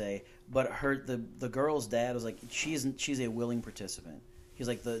everything say. But the girl's dad was like, she's a willing participant. He's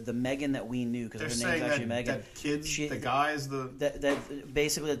like the Megan that we knew, because her name's actually Megan. That kids, the guy is the that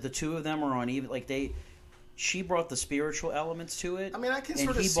basically the 2 of them are on even like they. She brought the spiritual elements to it. I mean, I can and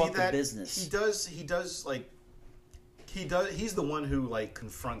sort of he see bought that. The business. He does like he's the one who like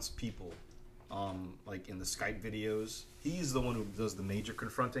confronts people, like in the Skype videos. He's the one who does the major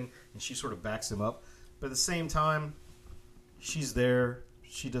confronting, and she sort of backs him up. But at the same time, she's there.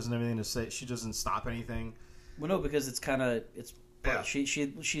 She doesn't have anything to say. She doesn't stop anything. Well, no, because it's yeah.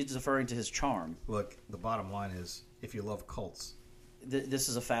 She's referring to his charm. Look, the bottom line is, if you love cults, this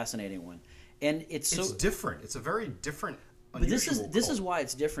is a fascinating one. And it's different. It's a very different, unusual cult. This is why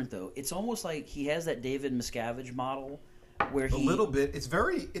it's different, though. It's almost like he has that David Miscavige model where A he little bit. It's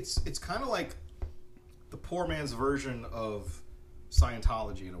very. It's kind of like the poor man's version of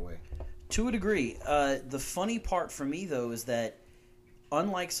Scientology in a way. to a degree. The funny part for me though is that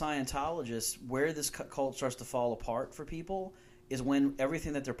unlike Scientologists, where this cult starts to fall apart for people is when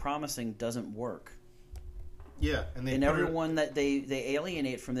everything that they're promising doesn't work. Yeah, and And everyone that they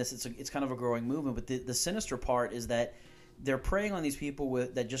alienate from this, it's kind of a growing movement. But the sinister part is that they're preying on these people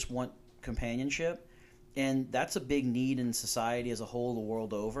that just want companionship, and that's a big need in society as a whole, the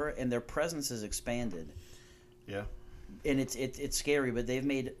world over. And their presence has expanded, Yeah. and it's scary. But they've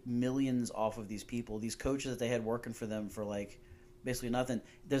made millions off of these people, these coaches that they had working for them for like basically nothing.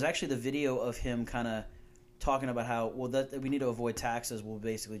 There's actually the video of him kind of talking about how that we need to avoid taxes. We'll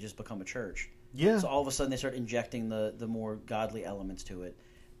basically just become a church. Yeah. So all of a sudden they start injecting the more godly elements to it,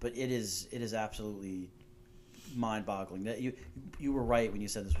 but it is absolutely mind-boggling. That you were right when you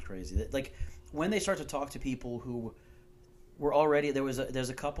said this was crazy. That, like when they start to talk to people who were already there's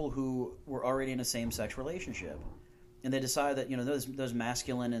a couple who were already in a same-sex relationship, and they decide that there's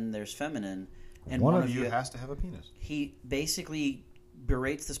masculine and there's feminine, and one of you has to have a penis. he basically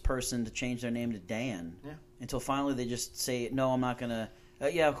berates this person to change their name to Dan. Yeah. Until finally they just say, "No, I'm not gonna."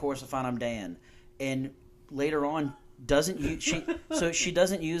 Yeah, of course, fine, I'm Dan. And later on, she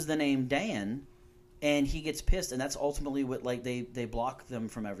doesn't use the name Dan, and he gets pissed, and that's ultimately what they block them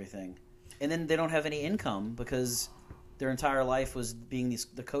from everything, and then they don't have any income because their entire life was being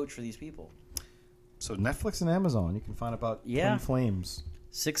the coach for these people. So Netflix and Amazon, you can find about Twin Flames.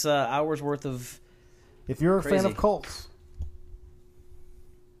 6 hours worth of. If you're a Crazy. fan of cults,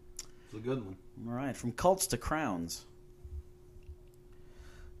 It's a good one. All right, from cults to crowns.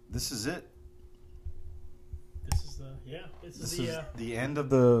 This is it. This is This is the end of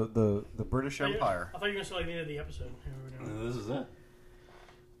the British Empire. I thought you were going to say like the end of the episode. This is it.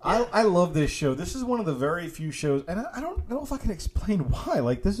 I love this show. This is one of the very few shows, and I don't know if I can explain why.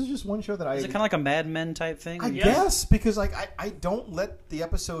 Like, this is just one show that Is it kind of like a Mad Men type thing? I guess because like I don't let the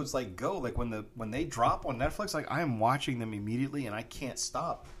episodes like go. Like when they drop on Netflix, like I am watching them immediately, and I can't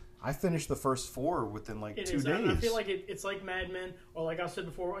stop. I finished the first 4 within like 2 days. I feel like it's like Mad Men, or like I said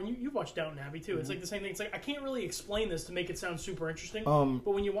before, and you watched Downton Abbey too. It's like the same thing. It's like I can't really explain this to make it sound super interesting,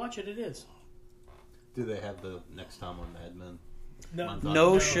 but when you watch it, it is. Do they have the next time on Mad Men?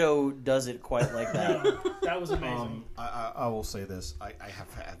 No show does it quite like that. That was amazing. I will say this: I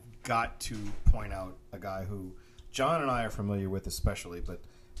have got to point out a guy who John and I are familiar with, especially, but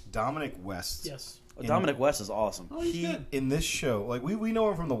Dominic West. Yes. Dominic West is awesome. Oh, he's good. In this show, like we know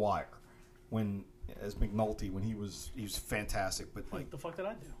him from The Wire, as McNulty when he was fantastic. But like the fuck did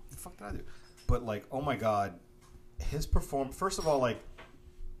I do? the fuck did I do? But like, oh my god, his performance. First of all, like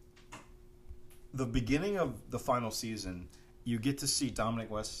the beginning of the final season, you get to see Dominic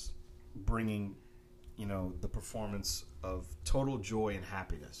West bringing, the performance of total joy and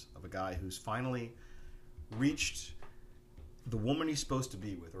happiness of a guy who's finally reached the woman he's supposed to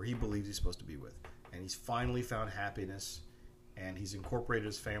be with, or he believes he's supposed to be with, and he's finally found happiness, and he's incorporated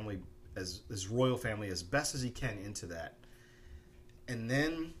his family, as his royal family, as best as he can into that. And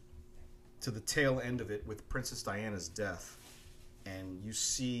then to the tail end of it with Princess Diana's death, and you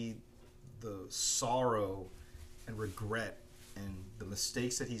see the sorrow and regret and the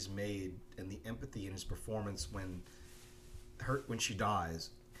mistakes that he's made and the empathy in his performance when she dies.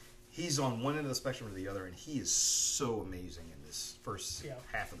 He's on one end of the spectrum or the other, and he is so amazing in this first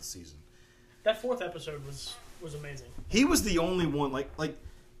half of the season. That 4th episode was amazing. He was the only one, like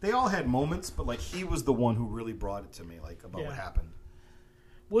they all had moments, but like he was the one who really brought it to me, like about what happened.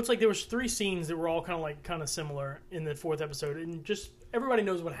 Well, it's like there was 3 scenes that were all kind of similar in the 4th episode, and just everybody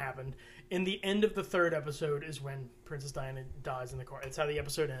knows what happened. In the end of the 3rd episode is when Princess Diana dies in the car. It's how the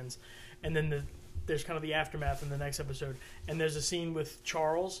episode ends, and then there's kind of the aftermath in the next episode. And there's a scene with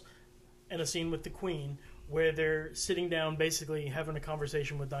Charles and a scene with the Queen where they're sitting down, basically having a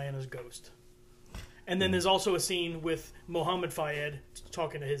conversation with Diana's ghost. And then there's also a scene with Mohammed Fayed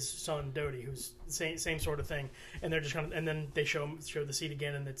talking to his son Dodi, who's the same sort of thing. And they're just and then they show the seat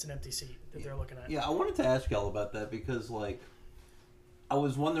again, and it's an empty seat that they're looking at. Yeah, I wanted to ask y'all about that because, like, I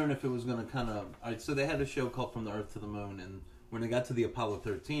was wondering if it was going to kind of... All right, so they had a show called From the Earth to the Moon, and when they got to the Apollo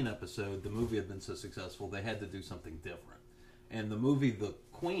 13 episode, the movie had been so successful, they had to do something different. And the movie The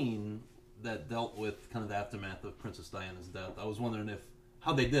Queen, that dealt with kind of the aftermath of Princess Diana's death, I was wondering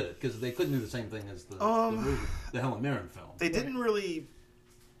how they did it, because they couldn't do the same thing as the movie, the Helen Mirren film. They didn't really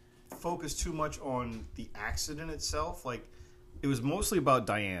focus too much on the accident itself. Like, it was mostly about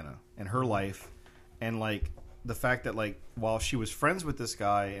Diana and her life, and like the fact that like while she was friends with this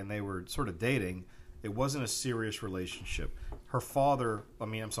guy and they were sort of dating, it wasn't a serious relationship. Her father,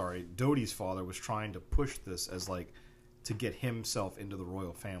 Dodi's father, was trying to push this as like to get himself into the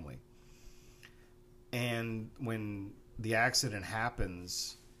royal family. And when the accident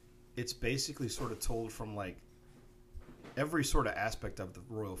happens, it's basically sort of told from like every sort of aspect of the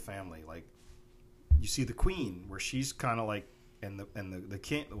royal family. Like you see the queen, where she's kind of like, and the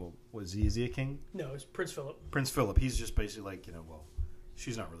king. Well, is he a king? No, it's Prince Philip. Prince Philip. He's just basically like, well,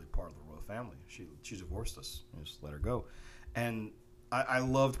 she's not really part of the royal family. She divorced us. Just let her go. And I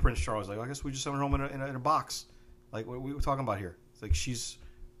loved Prince Charles. Like, I guess we just sent her home in a box. Like, what we were talking about here. It's like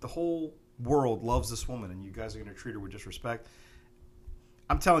the whole world loves this woman, and you guys are going to treat her with disrespect.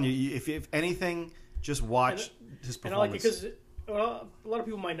 I'm telling you, if anything, just watch his performance. And I like it because a lot of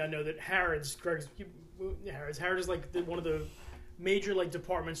people might not know that Harrods is like one of the major like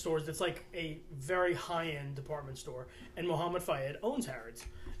department stores. That's like a very high-end department store, and Mohammed Fayed owns Harrods.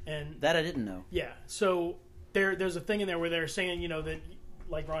 And That I didn't know. yeah, so there's a thing in there where they're saying, that,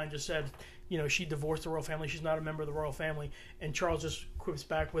 like Ryan just said, she divorced the royal family. She's not a member of the royal family. And Charles just quips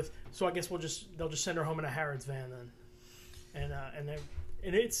back with, so I guess they'll just send her home in a Harrods van then.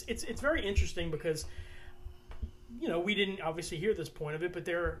 And it's very interesting because, we didn't obviously hear this point of it, but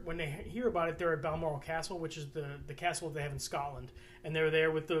when they hear about it, they're at Balmoral Castle, which is the castle they have in Scotland, and they're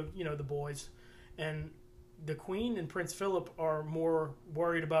there with the boys, and the Queen and Prince Philip are more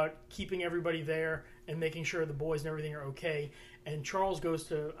worried about keeping everybody there and making sure the boys and everything are okay. And Charles goes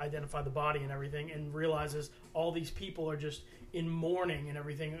to identify the body and everything and realizes all these people are just in mourning and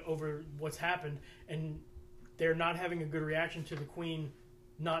everything over what's happened, and they're not having a good reaction to the Queen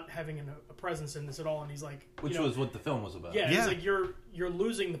not having a presence in this at all. And he's like, which was what the film was about. Yeah, he's like, you're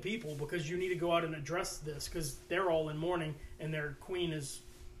losing the people because you need to go out and address this because they're all in mourning and their queen is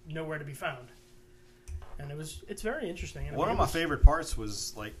nowhere to be found. And it's very interesting. And One of my favorite parts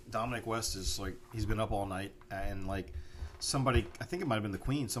was like Dominic West is like, he's been up all night, and like somebody, I think it might have been the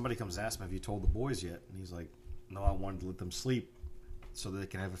Queen, somebody comes and asks him, have you told the boys yet? And he's like, no, I wanted to let them sleep so that they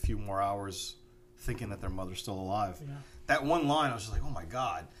can have a few more hours thinking that their mother's still alive. Yeah. That one line, I was just like, oh my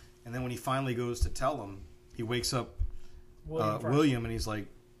God. And then when he finally goes to tell them, he wakes up William, and he's like,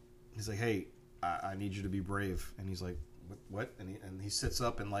 hey, I need you to be brave. And he's like, what? And he sits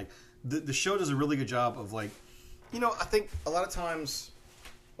up, and like the show does a really good job of like, I think a lot of times,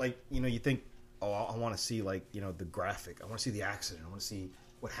 like, you think, oh, I want to see like, the graphic. I want to see the accident. I want to see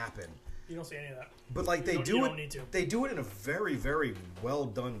what happened. You don't see any of that. But like they do it in a very, very well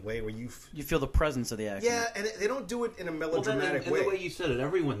done way where you feel the presence of the accident. Yeah, and they don't do it in a melodramatic way. And the way you said it,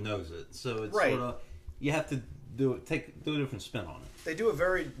 everyone knows it. So it's right. Sort of, you have to do a different spin on it. They do a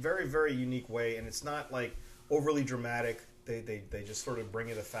very, very, very unique way, and it's not like overly dramatic. They just sort of bring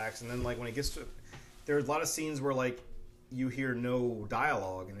you the facts, and then like when it gets to, there are a lot of scenes where like you hear no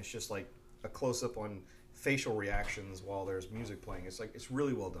dialogue, and it's just like a close up on facial reactions while there's music playing. It's like, it's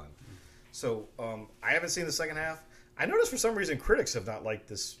really well done. So I haven't seen the second half. I noticed for some reason critics have not liked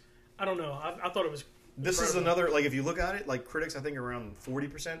this. I don't know. I thought it was. This incredible. Is another, like, if you look at it, like critics, I think around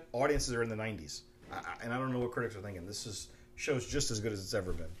 40%. Audiences are in the 90s, and I don't know what critics are thinking. This show's just as good as it's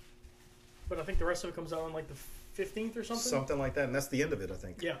ever been. But I think the rest of it comes out on like the 15th or something. Something like that, and that's the end of it, I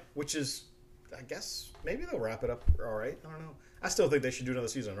think. Yeah. Which is, I guess, maybe they'll wrap it up all right. I don't know. I still think they should do another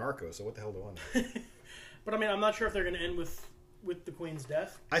season of Narcos. So what the hell do I know? But I mean, I'm not sure if they're going to end with the Queen's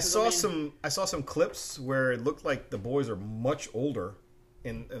death. I saw some clips where it looked like the boys are much older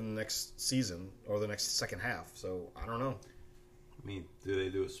in the next season or the next second half. So I don't know. I mean, do they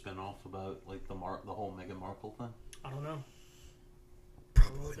do a spinoff about like the whole Meghan Markle thing? I don't know.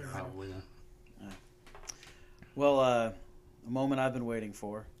 Probably not. Well, a moment I've been waiting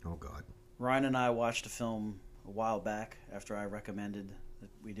for. Oh God. Ryan and I watched a film a while back after I recommended that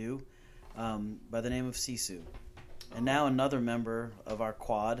we do, by the name of Sisu. And now another member of our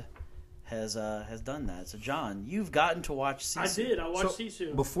quad has done that. So, John, you've gotten to watch Sisu. I did. I watched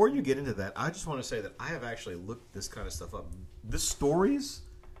Sisu. Before you get into that, I just want to say that I have actually looked this kind of stuff up. The stories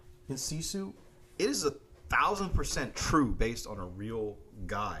in Sisu, it is 1,000% true based on a real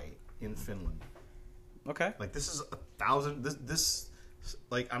guy in Finland. Okay. Like, this is 1,000... This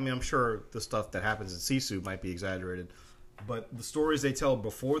like, I mean, I'm sure the stuff that happens in Sisu might be exaggerated, but the stories they tell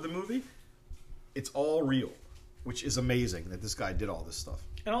before the movie, it's all real. Which is amazing that this guy did all this stuff.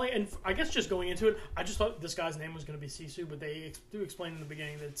 And I guess just going into it, I just thought this guy's name was going to be Sisu, but they do explain in the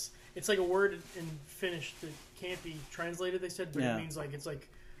beginning that it's like a word in Finnish that can't be translated. They said, but it means like it's like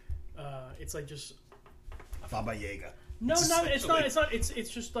just Baba Yaga. No, it's not. It's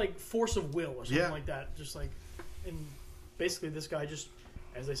just like force of will or something like that. Just like, and basically this guy just,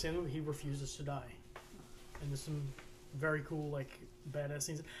 as they say in the movie, he refuses to die. And there's some very cool like badass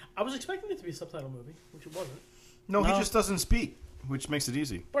scenes. I was expecting it to be a subtitle movie, which it wasn't. No, he just doesn't speak, which makes it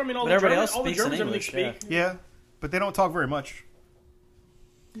easy. But I mean, all but the Germans everything English, speak. Yeah. but they don't talk very much.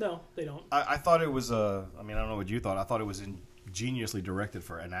 No, they don't. I thought it was I mean, I don't know what you thought. I thought it was ingeniously directed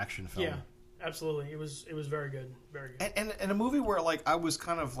for an action film. Yeah, absolutely. It was very good, very good. And a movie where like I was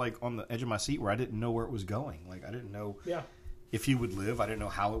kind of like on the edge of my seat where I didn't know where it was going. Like I didn't know if he would live. I didn't know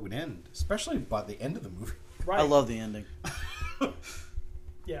how it would end. Especially by the end of the movie. Right. I love the ending.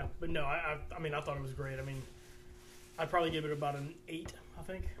 Yeah, but no, I mean, I thought it was great. I mean, I'd probably give it about an 8, I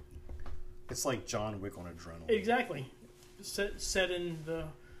think. It's like John Wick on adrenaline. Exactly. Set in the,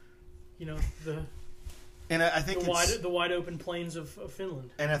 you know, And I think the wide open plains of Finland.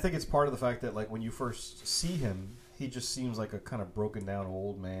 And I think it's part of the fact that, like, when you first see him, he just seems like a kind of broken down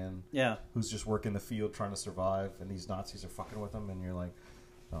old man. Yeah. Who's just working the field trying to survive, and these Nazis are fucking with him, and you're like,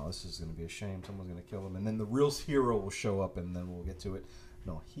 oh, this is going to be a shame. Someone's going to kill him. And then the real hero will show up, and then we'll get to it.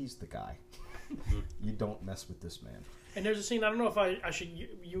 No, he's the guy. You don't mess with this man. And there's a scene, I don't know if I should,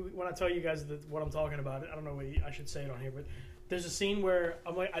 when I tell you guys what I'm talking about, I don't know if I should say it on here, but there's a scene where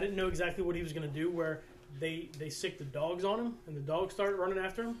I'm like, I didn't know exactly what he was going to do, where they sick the dogs on him, and the dogs started running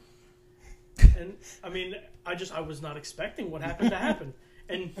after him. And, I mean, I was not expecting what happened to happen.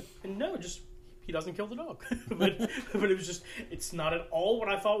 And no, just, he doesn't kill the dog. but it was just, it's not at all what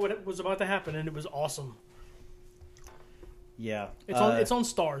I thought what was about to happen, and it was awesome. Yeah. It's on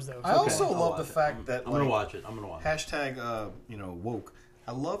Stars, though. So I also I'll love the watch it. fact that I'm gonna watch it. I'm gonna watch it. hashtag woke.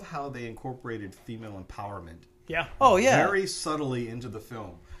 I love how they incorporated female empowerment yeah. Oh, yeah. very subtly into the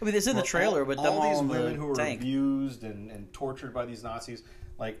film. I mean, it's in the Where trailer, but them all these all in women the who are tank. abused and tortured by these Nazis,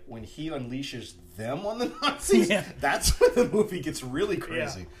 like when he unleashes them on the Nazis, Yeah. that's when the movie gets really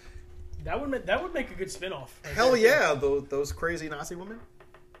crazy. That would make a good spin-off. Right Hell there. yeah, those crazy Nazi women.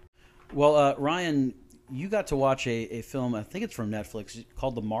 Well, Ryan, you got to watch a film, I think it's from Netflix,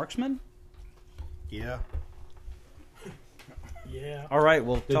 called The Marksman? Yeah. Yeah. All right,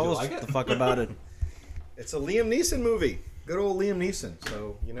 well, you tell us like it? the fuck about it. It's a Liam Neeson movie. Good old Liam Neeson.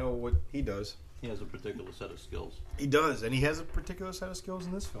 So you know what he does. He has a particular set of skills. He does, and he has a particular set of skills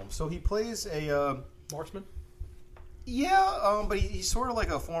in this film. So he plays a Marksman? but he's sort of like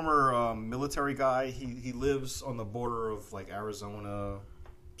a former military guy. He lives on the border of like Arizona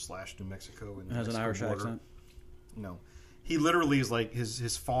 / New Mexico. And Has an Mexico Irish border. accent. No, he literally is like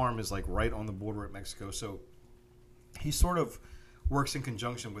his farm is like right on the border at Mexico. So he sort of works in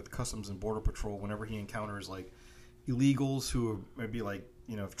conjunction with Customs and Border Patrol whenever he encounters like illegals who are maybe like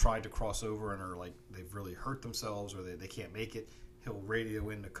have tried to cross over and are like they've really hurt themselves or they can't make it. He'll radio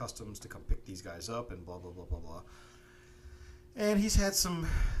into Customs to come pick these guys up and blah blah blah blah blah. And he's had some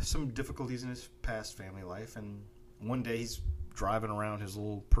difficulties in his past family life. And one day he's driving around his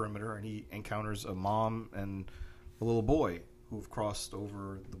little perimeter and he encounters a mom and a little boy who've crossed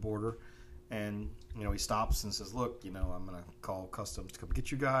over the border. And he stops and says, "Look, I'm gonna call Customs to come get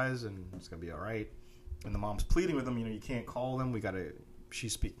you guys, and it's gonna be all right." And the mom's pleading with him, you can't call them.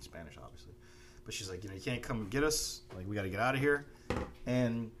 She's speaking Spanish, obviously, but she's like, you can't come and get us. Like, we got to get out of here.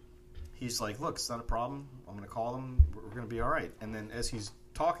 And he's like, "Look, it's not a problem. I'm gonna call them. We're gonna be all right." And then as he's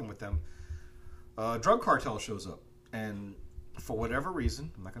talking with them, a drug cartel shows up, and for whatever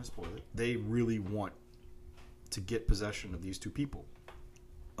reason, I'm not gonna spoil it, they really want to get possession of these two people.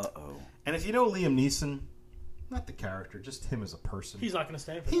 Uh-oh. And if you know Liam Neeson, not the character, just him as a person, He's not going to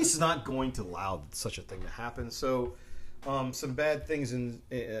stand for he's not going to allow such a thing to happen. So some bad things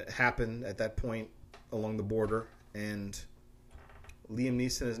happen at that point along the border, and Liam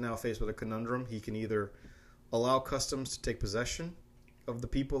Neeson is now faced with a conundrum. He can either allow Customs to take possession of the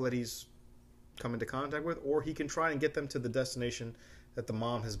people that he's come into contact with, or he can try and get them to the destination that the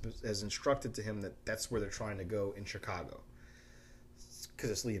mom has instructed to him that's where they're trying to go in Chicago. Because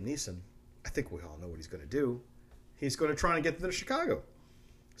it's Liam Neeson, I think we all know what he's going to do. He's going to try and get them to Chicago.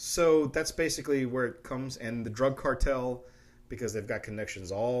 So that's basically where it comes. And the drug cartel, because they've got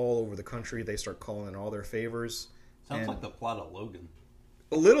connections all over the country, they start calling in all their favors. Sounds And like the plot of Logan.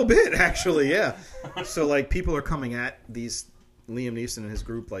 a little bit, actually, yeah. So, like, people are coming at these Liam Neeson and his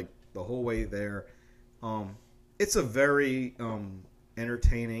group, like, the whole way there. It's a very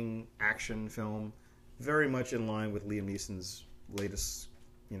entertaining action film, very much in line with Liam Neeson's latest,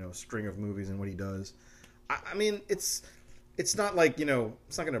 string of movies and what he does. I mean, it's not like,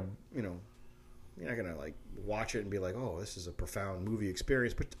 it's not going to, you're not going to, like, watch it and be like, oh, this is a profound movie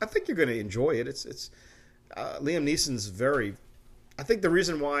experience. But I think you're going to enjoy it. It's Liam Neeson's very... I think the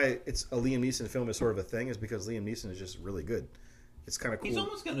reason why it's a Liam Neeson film is sort of a thing is because Liam Neeson is just really good. It's kind of cool. He's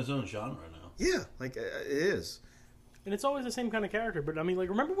almost got his own genre now. Yeah, like, it is. And it's always the same kind of character. But, I mean, like,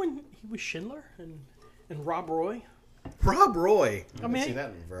 remember when he was Schindler and Rob Roy? Rob Roy. I mean, haven't seen that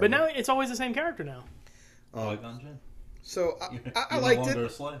in forever. but now it's always the same character now. Qui-Gon Jinn. So I You're liked no longer it. a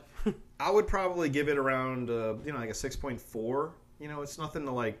slave. I would probably give it around, like a 6.4. It's nothing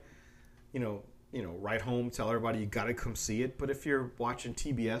to like, write home, tell everybody you got to come see it. But if you're watching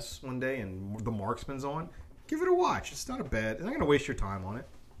TBS one day and The Marksman's on, give it a watch. It's not a bad. It's not going to waste your time on it.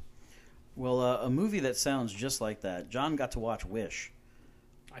 Well, a movie that sounds just like that. John got to watch Wish.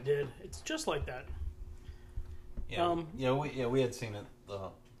 I did. It's just like that. Yeah, we had seen it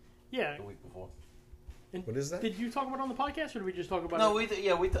Yeah. the week before. And What is that? Did you talk about it on the podcast, or did we just talk about No,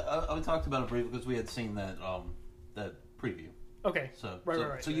 it? we talked about it briefly because we had seen that preview. Okay. So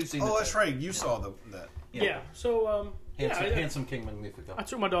Right. So you've seen. Oh, it that's there. right. You saw that. Yeah. So, Handsome King Magnifico. I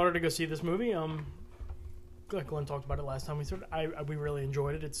took my daughter to go see this movie. Like Glenn talked about it last time we started. We really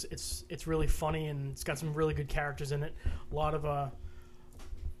enjoyed it. It's really funny, and it's got some really good characters in it. A lot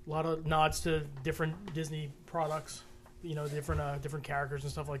of nods to different Disney products. Different characters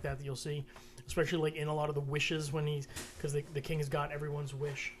and stuff like that you'll see, especially like in a lot of the wishes because the king has got everyone's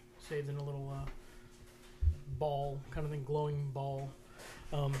wish saved in a little ball kind of thing, glowing ball.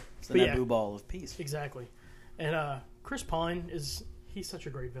 It's the Naboo ball of peace. Exactly. And Chris Pine he's such a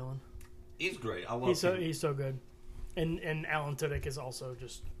great villain. He's great. I love him. He's so good. And Alan Tudyk is also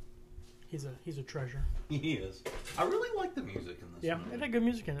just he's a treasure. He is. I really like the music in this. Yeah, movie. it had good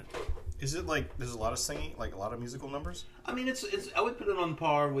music in it. Is it like there's a lot of singing, like a lot of musical numbers? I mean, it's. I would put it on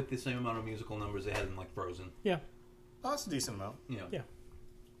par with the same amount of musical numbers they had in like Frozen. Yeah. Oh, that's a decent amount. Yeah. Yeah.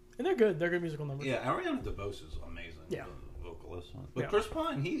 And they're good. They're good musical numbers. Yeah, Ariana DeBose is amazing. Yeah. The vocalist. But Yeah. Chris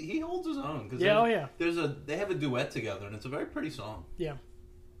Pine, he holds his own. Cause Yeah, they have a duet together, and it's a very pretty song. Yeah.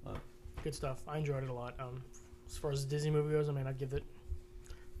 Uh, Good stuff. I enjoyed it a lot. As far as the Disney movie goes, I mean, I'd give it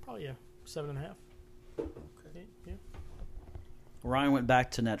probably a 7.5. Okay. Yeah. Ryan went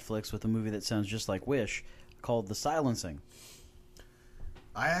back to Netflix with a movie that sounds just like Wish, called The Silencing.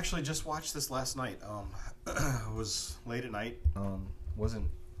 I actually just watched this last night. It was late at night. Wasn't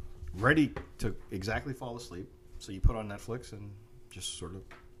ready to exactly fall asleep, so you put on Netflix and just sort of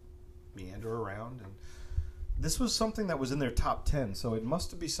meander around. And This was something that was in their top 10, so it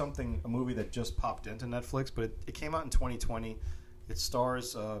must be a movie that just popped into Netflix, but it came out in 2020. It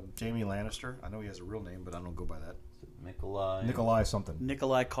stars Jamie Lannister. I know he has a real name, but I don't go by that. Nikolai something.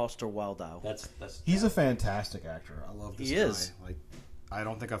 Nikolai Coster-Waldau. That's. He's a fantastic actor. I love this He guy. is. Like, I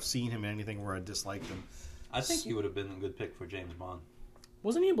don't think I've seen him in anything where I disliked him. I think he would have been a good pick for James Bond.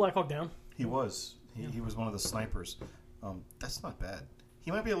 Wasn't he in Black Hawk Down? He was. He was one of the snipers. That's not bad.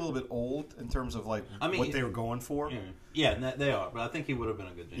 He might be a little bit old in terms of like what they were going for. Yeah, they are. But I think he would have been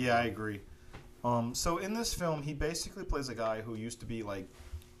a good James Yeah, I Bond. agree. So in this film, he basically plays a guy who used to be like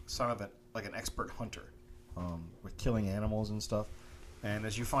son of an expert hunter with killing animals and stuff. And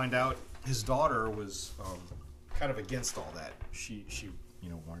as you find out, his daughter was kind of against all that. She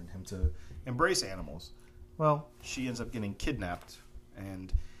wanted him to embrace animals. Well, she ends up getting kidnapped,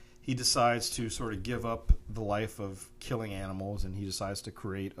 and he decides to sort of give up the life of killing animals, and he decides to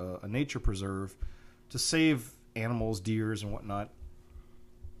create a nature preserve to save animals, deers, and whatnot.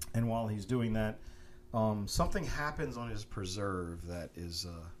 And while he's doing that, something happens on his preserve that is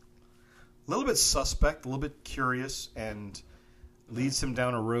a little bit suspect, a little bit curious, and leads him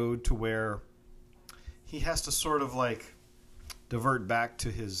down a road to where he has to sort of like divert back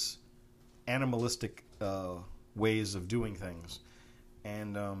to his animalistic ways of doing things.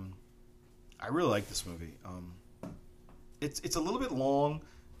 And I really like this movie. It's a little bit long.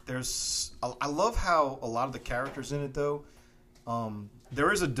 I love how a lot of the characters in it, though,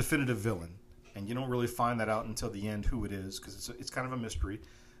 there is a definitive villain, and you don't really find that out until the end who it is, because it's kind of a mystery.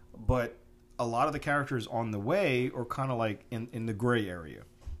 But a lot of the characters on the way are kind of like in the gray area.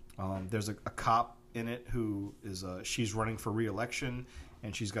 There's a cop in it who is she's running for re-election,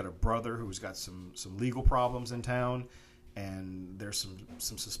 and she's got a brother who's got some legal problems in town, and there's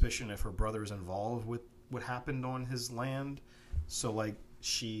some suspicion if her brother is involved with what happened on his land. So like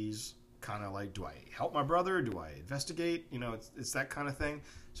she's kind of like, do I help my brother? Do I investigate? It's that kind of thing.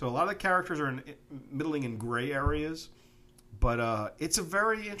 So a lot of the characters are in middling in gray areas, but it's a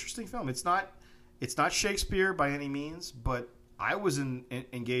very interesting film. It's not Shakespeare by any means, but I was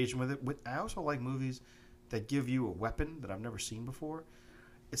engaged with it. I also like movies that give you a weapon that I've never seen before.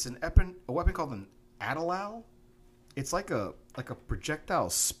 It's a weapon called an Adalal. It's like a projectile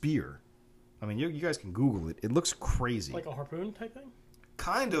spear. I mean, you guys can Google it. It looks crazy. Like a harpoon type thing?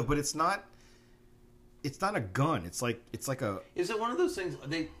 Kind of, but it's not a gun. It's like a. Is it one of those things?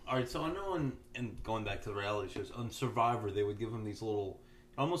 All right. So I know, and going back to the reality shows, on Survivor, they would give him these little.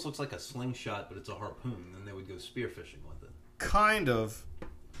 It almost looks like a slingshot, but it's a harpoon, and they would go spearfishing with it. Kind of.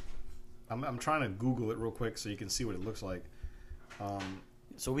 I'm trying to Google it real quick so you can see what it looks like.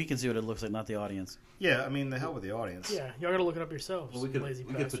 So we can see what it looks like, not the audience. Yeah, I mean, the hell with the audience. Yeah, y'all gotta look it up yourselves. Well, we could lazy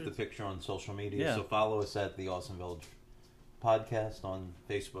put the bastards. picture on social media. Yeah. So follow us at the Awesome Village Podcast on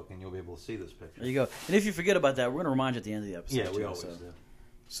Facebook, and you'll be able to see this picture. There you go. And if you forget about that, we're going to remind you at the end of the episode. Yeah, we too, always so. do.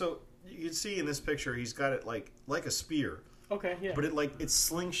 So you can see in this picture, he's got it like a spear, Okay, yeah. but it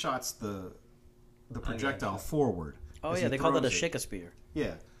slingshots the projectile forward. Oh, as yeah, he they call that a throws it. Shakespeare.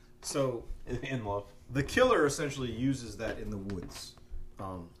 Yeah. So In love. the killer essentially uses that in the woods.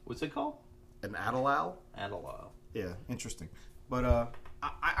 What's it called? An Adalal. Adalal. Yeah, interesting. But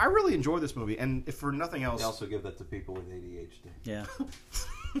I really enjoy this movie, and if for nothing else, They also give that to people with ADHD. Yeah.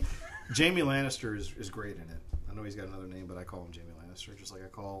 Jamie Lannister is great in it. I know he's got another name, but I call him Jamie Lannister, just like I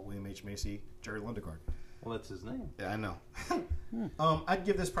call William H. Macy Jerry Lundegaard. Well, that's his name. Yeah, I know. I'd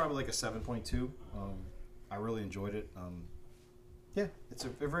give this probably like a 7.2. I really enjoyed it. Yeah, it's a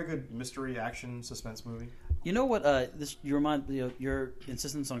very good mystery action suspense movie. You know what? Your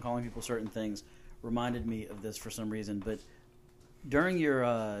insistence on calling people certain things reminded me of this for some reason. But during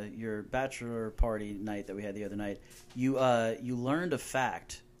your bachelor party night that we had the other night, you learned a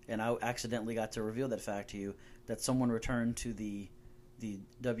fact, and I accidentally got to reveal that fact to you, that someone returned to the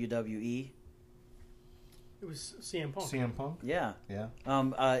WWE. It was CM Punk. CM Punk? Yeah. Yeah.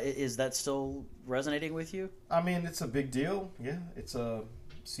 Is that still resonating with you? I mean, it's a big deal. Yeah, it's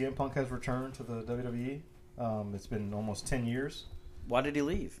CM Punk has returned to the WWE. It's been almost 10 years. Why did he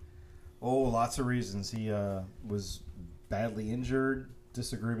leave? Oh, lots of reasons. He was badly injured,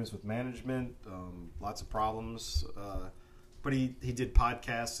 disagreements with management, lots of problems. But he did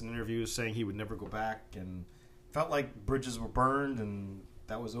podcasts and interviews saying he would never go back, and felt like bridges were burned and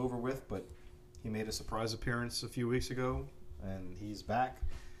that was over with. But he made a surprise appearance a few weeks ago, and he's back.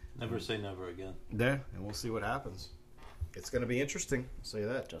 Never say never again. Yeah, and we'll see what happens. It's going to be interesting. I'll say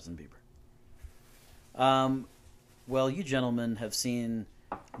that. Justin Bieber. Well, you gentlemen have seen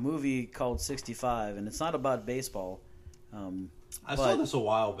a movie called 65, and it's not about baseball. I saw this a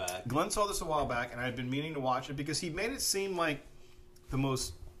while back. Glenn saw this a while back, and I had been meaning to watch it because he made it seem like the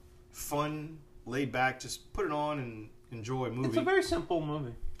most fun, laid back, just put it on and enjoy movie. It's a very simple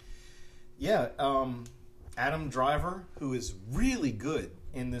movie. Yeah, Adam Driver, who is really good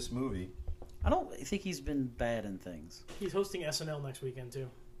in this movie. I don't think he's been bad in things. He's hosting SNL next weekend too.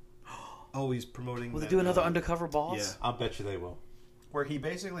 Oh, he's promoting. Will they that, do another Undercover Boss? yeah. I'll bet you they will. Where he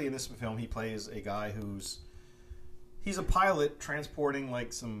basically, in this film, he plays a guy he's a pilot transporting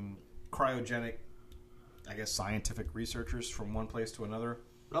like some cryogenic, I guess, scientific researchers from one place to another.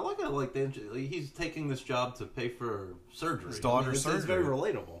 But I like how he's taking this job to pay for surgery. His daughter's It's surgery. very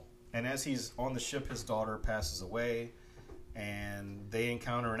relatable. And as he's on the ship, his daughter passes away, and they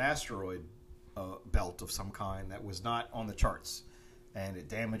encounter an asteroid belt of some kind that was not on the charts. And it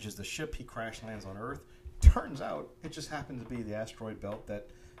damages the ship. He crash lands on Earth. Turns out it just happened to be the asteroid belt that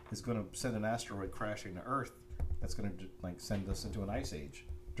is going to send an asteroid crashing to Earth that's going to send us into an ice age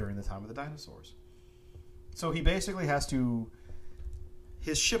during the time of the dinosaurs. So he basically has to...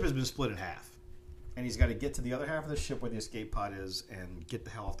 His ship has been split in half. And he's got to get to the other half of the ship where the escape pod is and get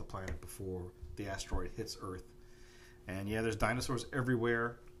the hell off the planet before the asteroid hits Earth. And yeah, there's dinosaurs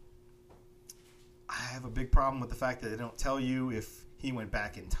everywhere. I have a big problem with the fact that they don't tell you if he went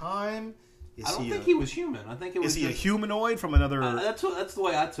back in time. I don't think he was human. I think it was. Is he a just, humanoid from another? that's the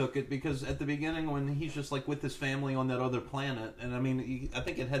way I took it, because at the beginning when he's just like with his family on that other planet, and I mean I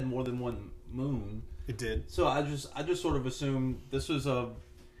think it had more than one moon. It did. So I just sort of assumed this was a.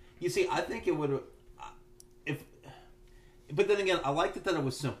 You see, I think it would if. But then again, I liked it that it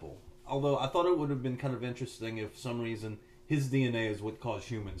was simple. Although I thought it would have been kind of interesting if for some reason his DNA is what caused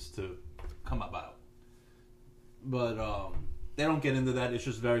humans to come about. But they don't get into that. It's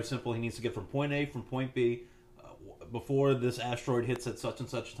just very simple. He needs to get from point A from point B before this asteroid hits at such and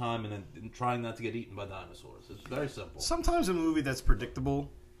such time, and then trying not to get eaten by dinosaurs. It's very simple. Sometimes a movie that's predictable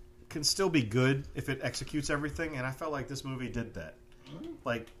can still be good if it executes everything, and I felt like this movie did that.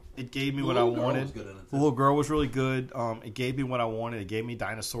 Like, it gave me what I wanted. Was good in it, The little girl was really good. It gave me what I wanted. It gave me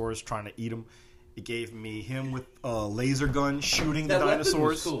dinosaurs trying to eat them. It gave me him with a laser gun shooting the that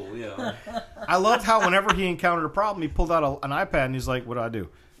dinosaurs. weapon was cool, yeah. I loved how whenever he encountered a problem, he pulled out an iPad and he's like, "What do I do?"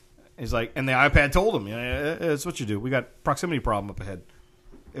 He's like, and the iPad told him, "Yeah, it's what you do. We got proximity problem up ahead."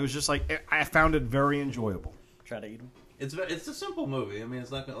 It was just like, I found it very enjoyable. Try to eat him. It's a simple movie. I mean,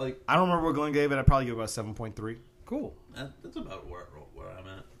 it's not gonna, like I don't remember what Glenn gave it. I'd probably give it about 7.3. Cool. that's about where I'm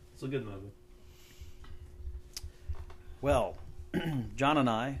at. It's a good movie. Well, John and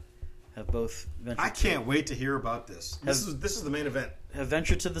I have both ventured I can't wait to hear about this. This is the main event. have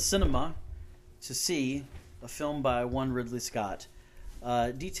ventured to the cinema to see a film by one Ridley Scott,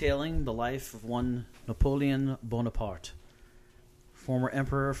 detailing the life of one Napoleon Bonaparte former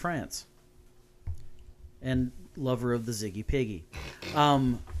emperor of France, and lover of the Ziggy Piggy.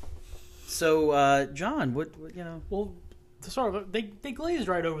 So, John, what you know? Well, to start off, they glazed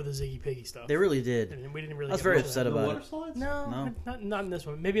right over the Ziggy Piggy stuff. They really did. And we didn't really. I was get very much of upset that. about water it. slides? No, No. not in this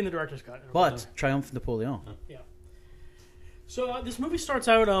one. Maybe in the director's cut. But Triumph Napoleon. Yeah. So this movie starts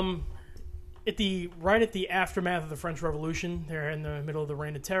out right at the aftermath of the French Revolution. They're in the middle of the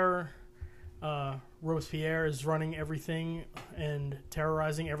Reign of Terror. Robespierre is running everything and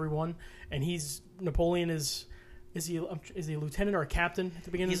terrorizing everyone, and Napoleon is he a lieutenant or a captain at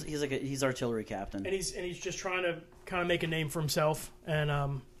the beginning? He's artillery captain. And he's just trying to kind of make a name for himself.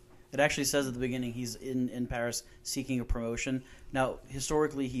 And It actually says at the beginning he's in Paris seeking a promotion. Now,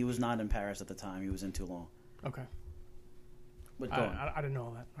 historically, he was not in Paris at the time. He was in Toulon. okay, But go on. I didn't know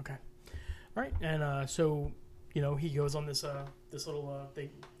all that. Okay, all right, and so he goes on this little they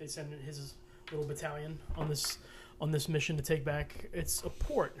send his little battalion on this mission to take back. It's a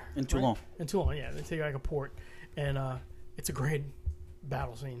port In Toulon. right? In Toulon, yeah, they take back a port, and it's a great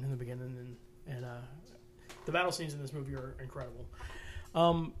battle scene in the beginning, and the battle scenes in this movie are incredible.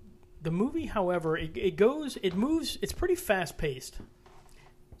 The movie, however, it moves. It's pretty fast paced,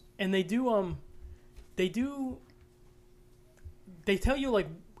 and they tell you, like,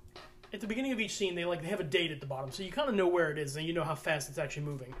 at the beginning of each scene, they have a date at the bottom, so you kind of know where it is and you know how fast it's actually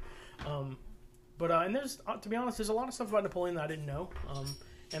moving. And there's to be honest, there's a lot of stuff about Napoleon that I didn't know,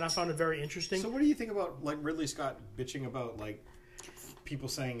 and I found it very interesting. So what do you think about like Ridley Scott bitching about like people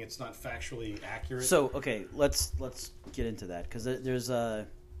saying it's not factually accurate? So, okay, let's get into that, because there's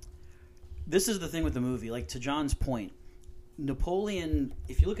this is the thing with the movie. Like, to John's point, Napoleon,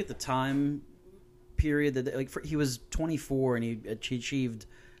 if you look at the time period, that he was 24 and he achieved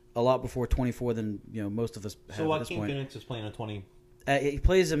a lot before 24 than most of us have So at this Joaquin point. Phoenix is playing a 20. He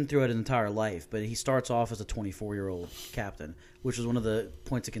plays him throughout his entire life, but he starts off as a 24-year-old captain, which is one of the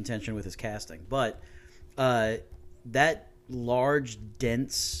points of contention with his casting. But that large,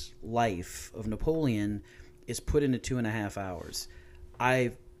 dense life of Napoleon is put into 2.5 hours.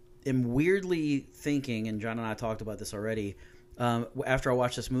 I am weirdly thinking, and John and I talked about this already, after I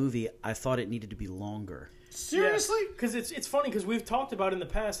watched this movie, I thought it needed to be longer. Seriously? Because it's funny, because we've talked about in the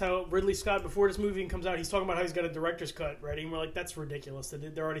past how Ridley Scott, before this movie comes out, he's talking about how he's got a director's cut ready, and we're like, that's ridiculous.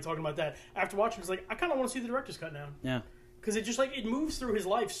 They're already talking about that. After watching, it's like, I kind of want to see the director's cut now. Yeah. Because it just it moves through his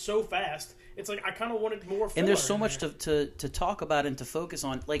life so fast. It's like I kind of wanted more. And there's so in much there. to talk about and to focus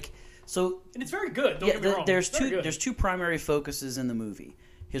on. Like, so And it's very good. Don't get me wrong. there's It's very good. there's two primary focuses in the movie: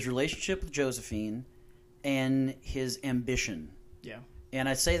 his relationship with Josephine and his ambition. Yeah. And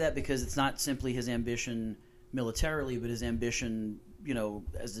I say that because it's not simply his ambition militarily, but his ambition,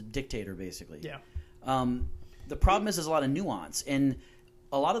 as a dictator, basically. Yeah. The problem is there's a lot of nuance, and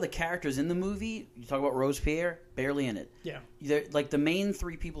a lot of the characters in the movie. You talk about Robespierre, barely in it. Yeah. Like, the main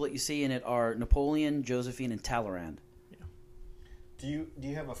three people that you see in it are Napoleon, Josephine, and Talleyrand. Do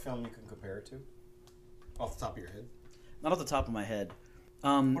you have a film you can compare it to? Off the top of your head? Not off the top of my head.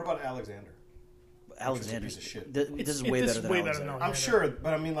 What about Alexander? Alexander. Piece of shit. This is way better than Alexander. I'm sure,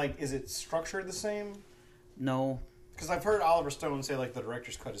 but I mean, like, is it structured the same? No. Because I've heard Oliver Stone say like the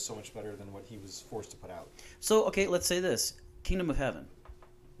director's cut is so much better than what he was forced to put out. So, okay, let's say this. Kingdom of Heaven.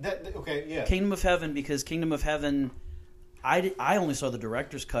 Okay, yeah. Kingdom of Heaven, because Kingdom of Heaven, I only saw the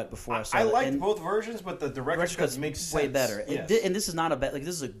director's cut before I saw it. I liked and both versions, but the director's cut makes sense. way better. Yes. And this is not a bad, this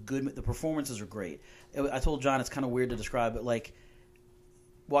is a good, the performances are great. I told John it's kind of weird to describe, but like,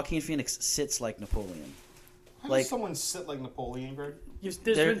 Joaquin Phoenix sits like Napoleon. How like, does someone sit like Napoleon, Greg? There's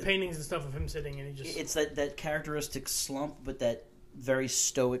There- been paintings and stuff of him sitting, and he just. It's that characteristic slump, but that very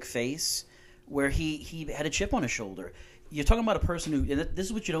stoic face where he had a chip on his shoulder. You're talking about a person who, and this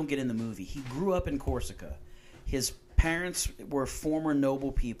is what you don't get in the movie. He grew up in Corsica. His parents were former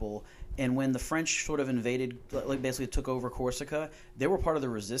noble people, and when the French sort of invaded, like basically took over Corsica, they were part of the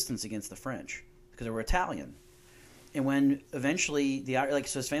resistance against the French because they were Italian. And when eventually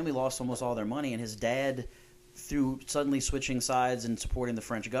so his family lost almost all their money, and his dad, through suddenly switching sides and supporting the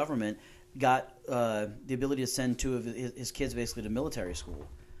French government, got the ability to send two of his kids basically to military school.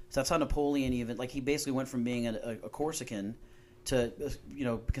 So that's how Napoleon he basically went from being a Corsican to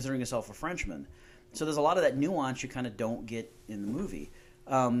considering himself a Frenchman. So there's a lot of that nuance you kind of don't get in the movie.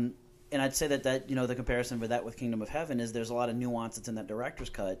 And I'd say that the comparison with that with Kingdom of Heaven is there's a lot of nuance that's in that director's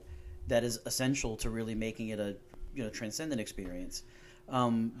cut that is essential to really making it a transcendent experience. How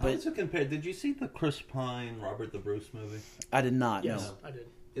But does it compare? Did you see the Chris Pine, Robert the Bruce movie? I did not. Yes, No. I did.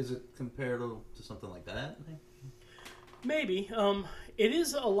 Is it comparable to something like that? Maybe. It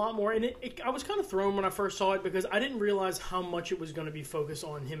is a lot more, and I was kind of thrown when I first saw it because I didn't realize how much it was going to be focused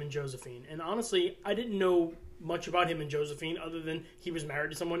on him and Josephine. And honestly, I didn't know much about him and Josephine other than he was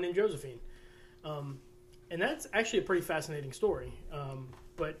married to someone named Josephine. And that's actually a pretty fascinating story.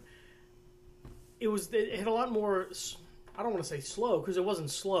 But it had a lot more, I don't want to say slow because it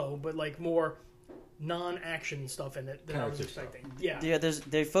wasn't slow, but like more non-action stuff in it than I was expecting. Yeah. Yeah,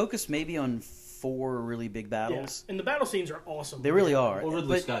 they focus maybe on 4 really big battles. And the battle scenes are awesome. They really are. Well,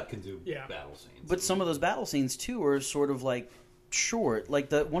 Ridley Scott can do Yeah. battle scenes. But some of those battle scenes too are sort of like short.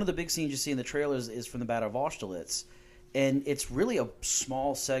 Like one of the big scenes you see in the trailers is from the Battle of Austerlitz, and it's really a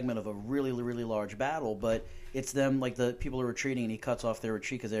small segment of a really, really large battle. But it's them, like the people are retreating, and he cuts off their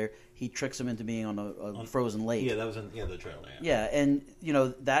retreat because he tricks them into being on a frozen lake. Yeah, that was in the trailer. Yeah, and you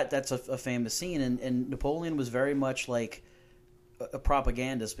know that's a famous scene, and Napoleon was very much like a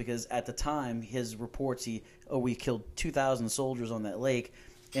propagandist because at the time his reports we killed 2,000 soldiers on that lake,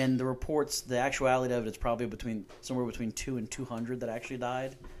 and the reports, the actuality of it is probably somewhere between 2 and 200 that actually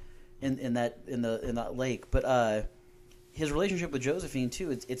died in that lake. But his relationship with Josephine too,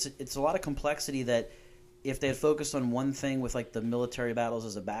 it's a lot of complexity that if they had focused on one thing with like the military battles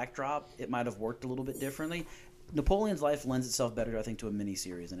as a backdrop, it might have worked a little bit differently. Napoleon's life lends itself better, I think, to a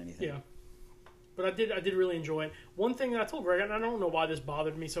miniseries than anything. Yeah. But I did really enjoy it. One thing that I told Greg, and I don't know why this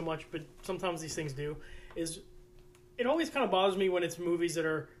bothered me so much, but sometimes these things do, is it always kind of bothers me when it's movies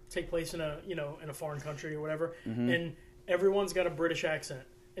that take place in a foreign country or whatever, and everyone's got a British accent.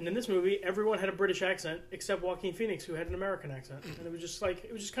 And in this movie, everyone had a British accent except Joaquin Phoenix, who had an American accent, and it was just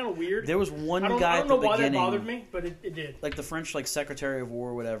kind of weird. There was one guy. I don't know why beginning, that bothered me, but it did. Like the French, like Secretary of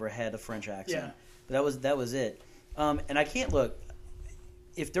War or whatever, had a French accent. Yeah. But that was it. And I can't look.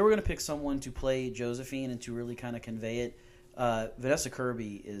 If they were going to pick someone to play Josephine and to really kind of convey it, Vanessa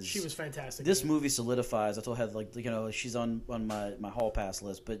Kirby is. She was fantastic. This movie solidifies. I told her she's on my hall pass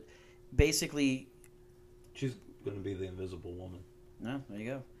list, but basically, she's going to be the Invisible Woman. No, there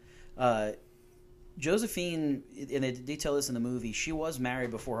you go. Josephine, and they detail this in the movie, she was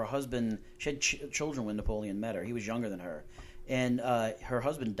married before her husband. She had children when Napoleon met her. He was younger than her, and her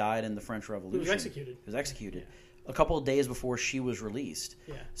husband died in the French Revolution. He was executed. Yeah. A couple of days before she was released.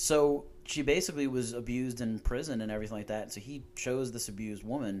 Yeah. So she basically was abused in prison and everything like that. So he chose this abused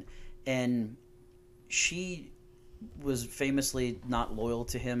woman, and she was famously not loyal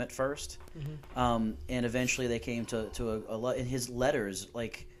to him at first. And eventually they came to in his letters,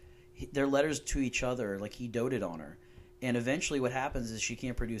 like their letters to each other, like he doted on her. And eventually what happens is she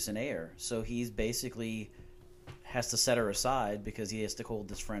can't produce an heir. So he's basically has to set her aside because he has to hold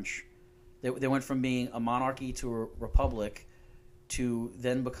this French. They went from being a monarchy to a republic to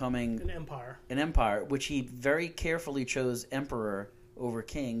then becoming an empire, which he very carefully chose emperor over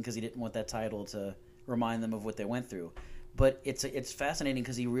king because he didn't want that title to remind them of what they went through. But it's fascinating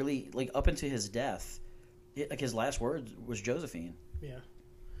because he really, like, up into his death, his last word was Josephine. Yeah.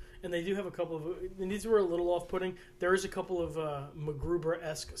 And they do have a couple of, and these were a little off-putting. There is a couple of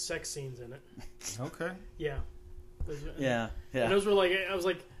MacGruber-esque sex scenes in it. Okay. Yeah. Yeah. And those were like, I was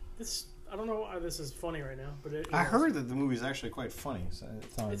like, this. I don't know why this is funny right now, but I heard that the movie is actually quite funny. So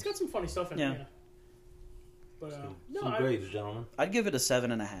it's got some funny stuff in it. Yeah. But some grades, gentlemen. I'd give it a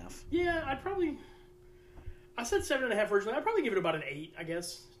 7.5. Yeah, I said 7.5 originally. I'd probably give it about an 8, I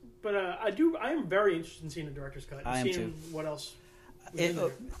guess. But I am very interested in seeing the director's cut. I am too. What else?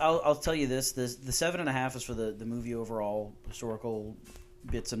 I'll tell you this: the 7.5 is for the movie overall, historical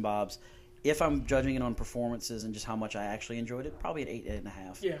bits and bobs. If I'm judging it on performances and just how much I actually enjoyed it, probably an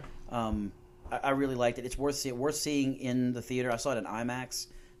 8.5. Yeah. I really liked it. It's worth seeing in the theater. I saw it in IMAX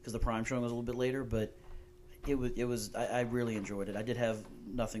because the prime showing was a little bit later, but it was. I really enjoyed it. I did have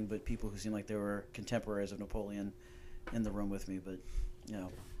nothing but people who seemed like they were contemporaries of Napoleon in the room with me, but you know.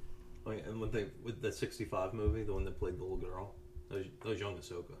 Oh, yeah, and with the 65 movie, the one that played the little girl, that was young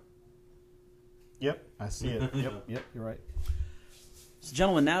Ahsoka. Yep, I see it. Yep, you're right. So,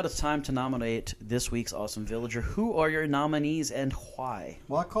 gentlemen, now it's time to nominate this week's Awesome Villager. Who are your nominees and why?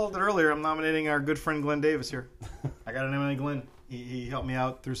 Well, I called it earlier. I'm nominating our good friend Glenn Davis here. I got to nominate Glenn. He helped me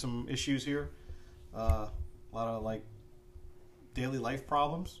out through some issues here. A lot of, like, daily life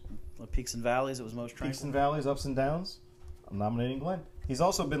problems. Peaks and valleys. It was most tranquil. Peaks and valleys, ups and downs. I'm nominating Glenn. He's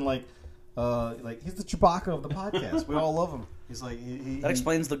also been like he's the Chewbacca of the podcast. We all love him. He's like that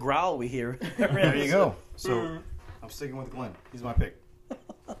explains the growl we hear. There you go. So I'm sticking with Glenn. He's my pick.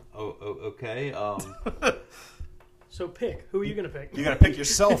 Oh, okay. So pick. Who are you going to pick? You got to pick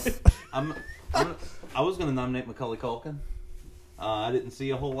yourself. I was going to nominate Macaulay Culkin. I didn't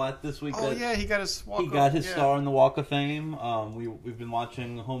see a whole lot this week. Oh yeah, he got his star in the Walk of Fame. We've been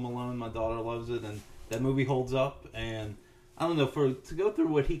watching Home Alone. My daughter loves it, and that movie holds up, and I don't know, to go through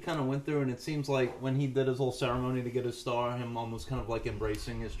what he kind of went through, and it seems like when he did his whole ceremony to get his star, him almost kind of like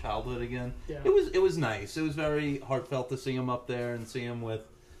embracing his childhood again. Yeah. It was nice. It was very heartfelt to see him up there and see him with,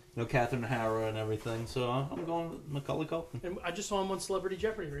 Catherine O'Hara and everything. So I'm going with Macaulay Culkin. And I just saw him on Celebrity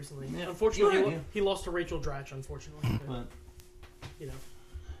Jeopardy recently. Yeah. Unfortunately, Yeah. he lost to Rachel Dratch. Unfortunately, But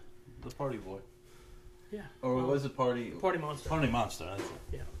the Party Boy, Yeah. or was it Party Monster. Party Monster? That's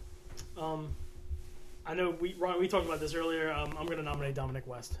it. Yeah. I know Ron, we talked about this earlier. I'm going to nominate Dominic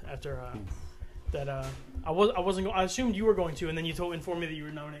West after that. I wasn't. I assumed you were going to, and then you informed me that you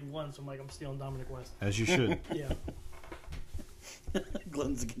were nominating Glenn. So I'm like, I'm stealing Dominic West. As you should. Yeah.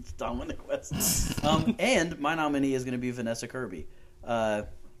 Glenn's against Dominic West. And my nominee is going to be Vanessa Kirby.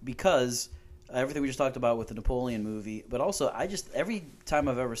 Because everything we just talked about with the Napoleon movie, but also every time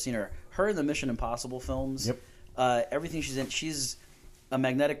I've ever seen her in the Mission Impossible films, everything she's in, she's a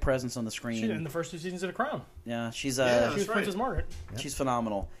magnetic presence on the screen. She's in the first 2 seasons of The Crown. Yeah, she's She was right. Princess Margaret. she's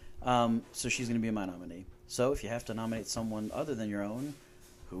phenomenal. So she's going to be my nominee. So if you have to nominate someone other than your own,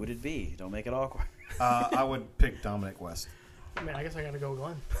 who would it be? Don't make it awkward. I would pick Dominic West. Man, I guess I got to go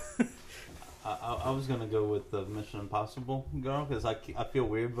Glenn. I was gonna go with the Mission Impossible girl because I feel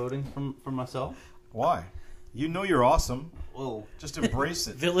weird voting for myself. Why? You know you're awesome. Well, Just embrace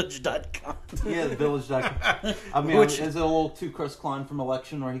it. Village.com. yeah, the Village. I mean, Which- is it a little too Chris Klein from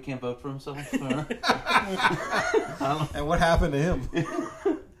Election where he can't vote for himself? And what happened to him?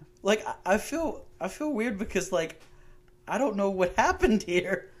 Like I feel weird because like I don't know what happened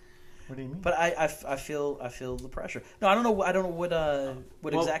here. What do you mean? But I feel the pressure. No, I don't know what Well,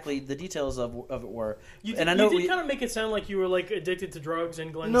 exactly the details of it were. You, and I know you did kind of make it sound like you were like addicted to drugs,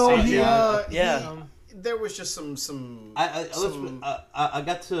 and Glenn. No, saved you. Yeah. There was just some. I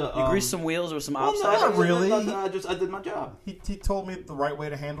got to you greased some wheels or some Well, no, obstacles. Not really. I did my job. He told me the right way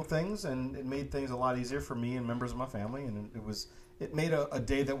to handle things, and it made things a lot easier for me and members of my family. And it made a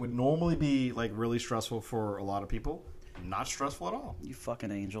day that would normally be like really stressful for a lot of people, not stressful at all. You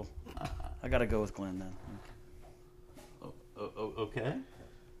fucking angel. I gotta go with Glenn then. Okay.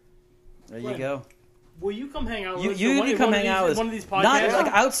 There you Glenn, go. Will you come hang out with You us? you at can come one of hang these- out with one of these podcasts? not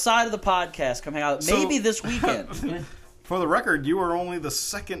like outside of the podcast. Come hang out. So- Maybe this weekend. For the record, you are only the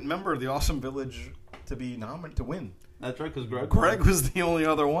second member of the Awesome Village to be nominated to win. That's right, because Greg. Greg was the only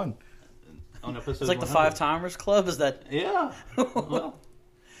other one. On episode It's like the 100. 5 Timers Club. Is that? Yeah. Well,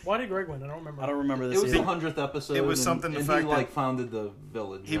 Why did Greg win? I don't remember. I don't remember it this. was the either. 100th episode. It was and- something the and fact he that- founded the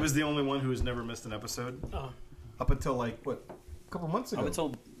village. He was the only one who has never missed an episode. Oh. Up until a couple months ago. Up until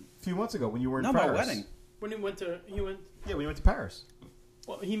a few months ago when you were in no, Paris. my wedding. When he went. Yeah, when you went to Paris.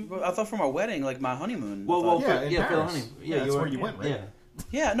 Well, he. I thought for my wedding, like my honeymoon. I Well, thought- Yeah, in for the Paris. honey. Yeah, that's where you went, right? Yeah.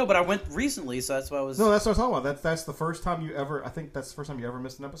 yeah, no, but I went recently, so that's why I was. No, that's what I'm talking about. That's the first time you ever. I think that's the first time you ever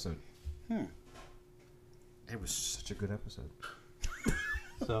missed an episode. It was Such a good episode.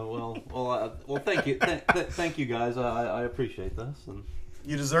 So well, thank you, thank you guys. I appreciate this, and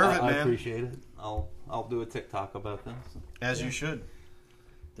you deserve it, I man. appreciate it. I'll do a TikTok about this. As you should.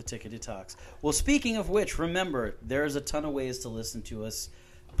 The Tickety Talks. Well, speaking of which, remember, there's a ton of ways to listen to us.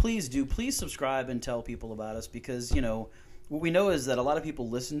 Please subscribe and tell people about us because, what we know is that a lot of people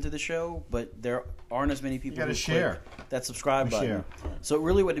listen to the show, but there aren't as many people gotta who share. click that subscribe We button. share. So it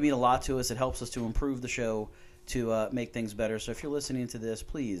really would mean a lot to us. It helps us to improve the show, to make things better. So if you're listening to this,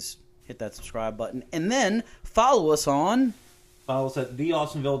 please hit that subscribe button. And then follow us on... Follow us at The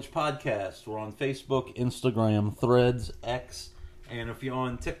Awesome Village Podcast. We're on Facebook, Instagram, Threads, X, and if you're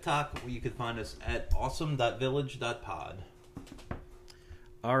on TikTok, you can find us at awesome.village.pod.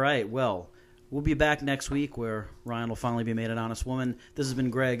 All right, well, we'll be back next week where Ryan will finally be made an honest woman. This has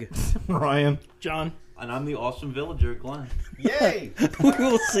been Greg. Ryan. John. And I'm the Awesome Villager, Glenn. Yay! We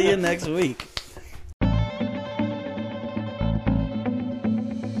will see you next week.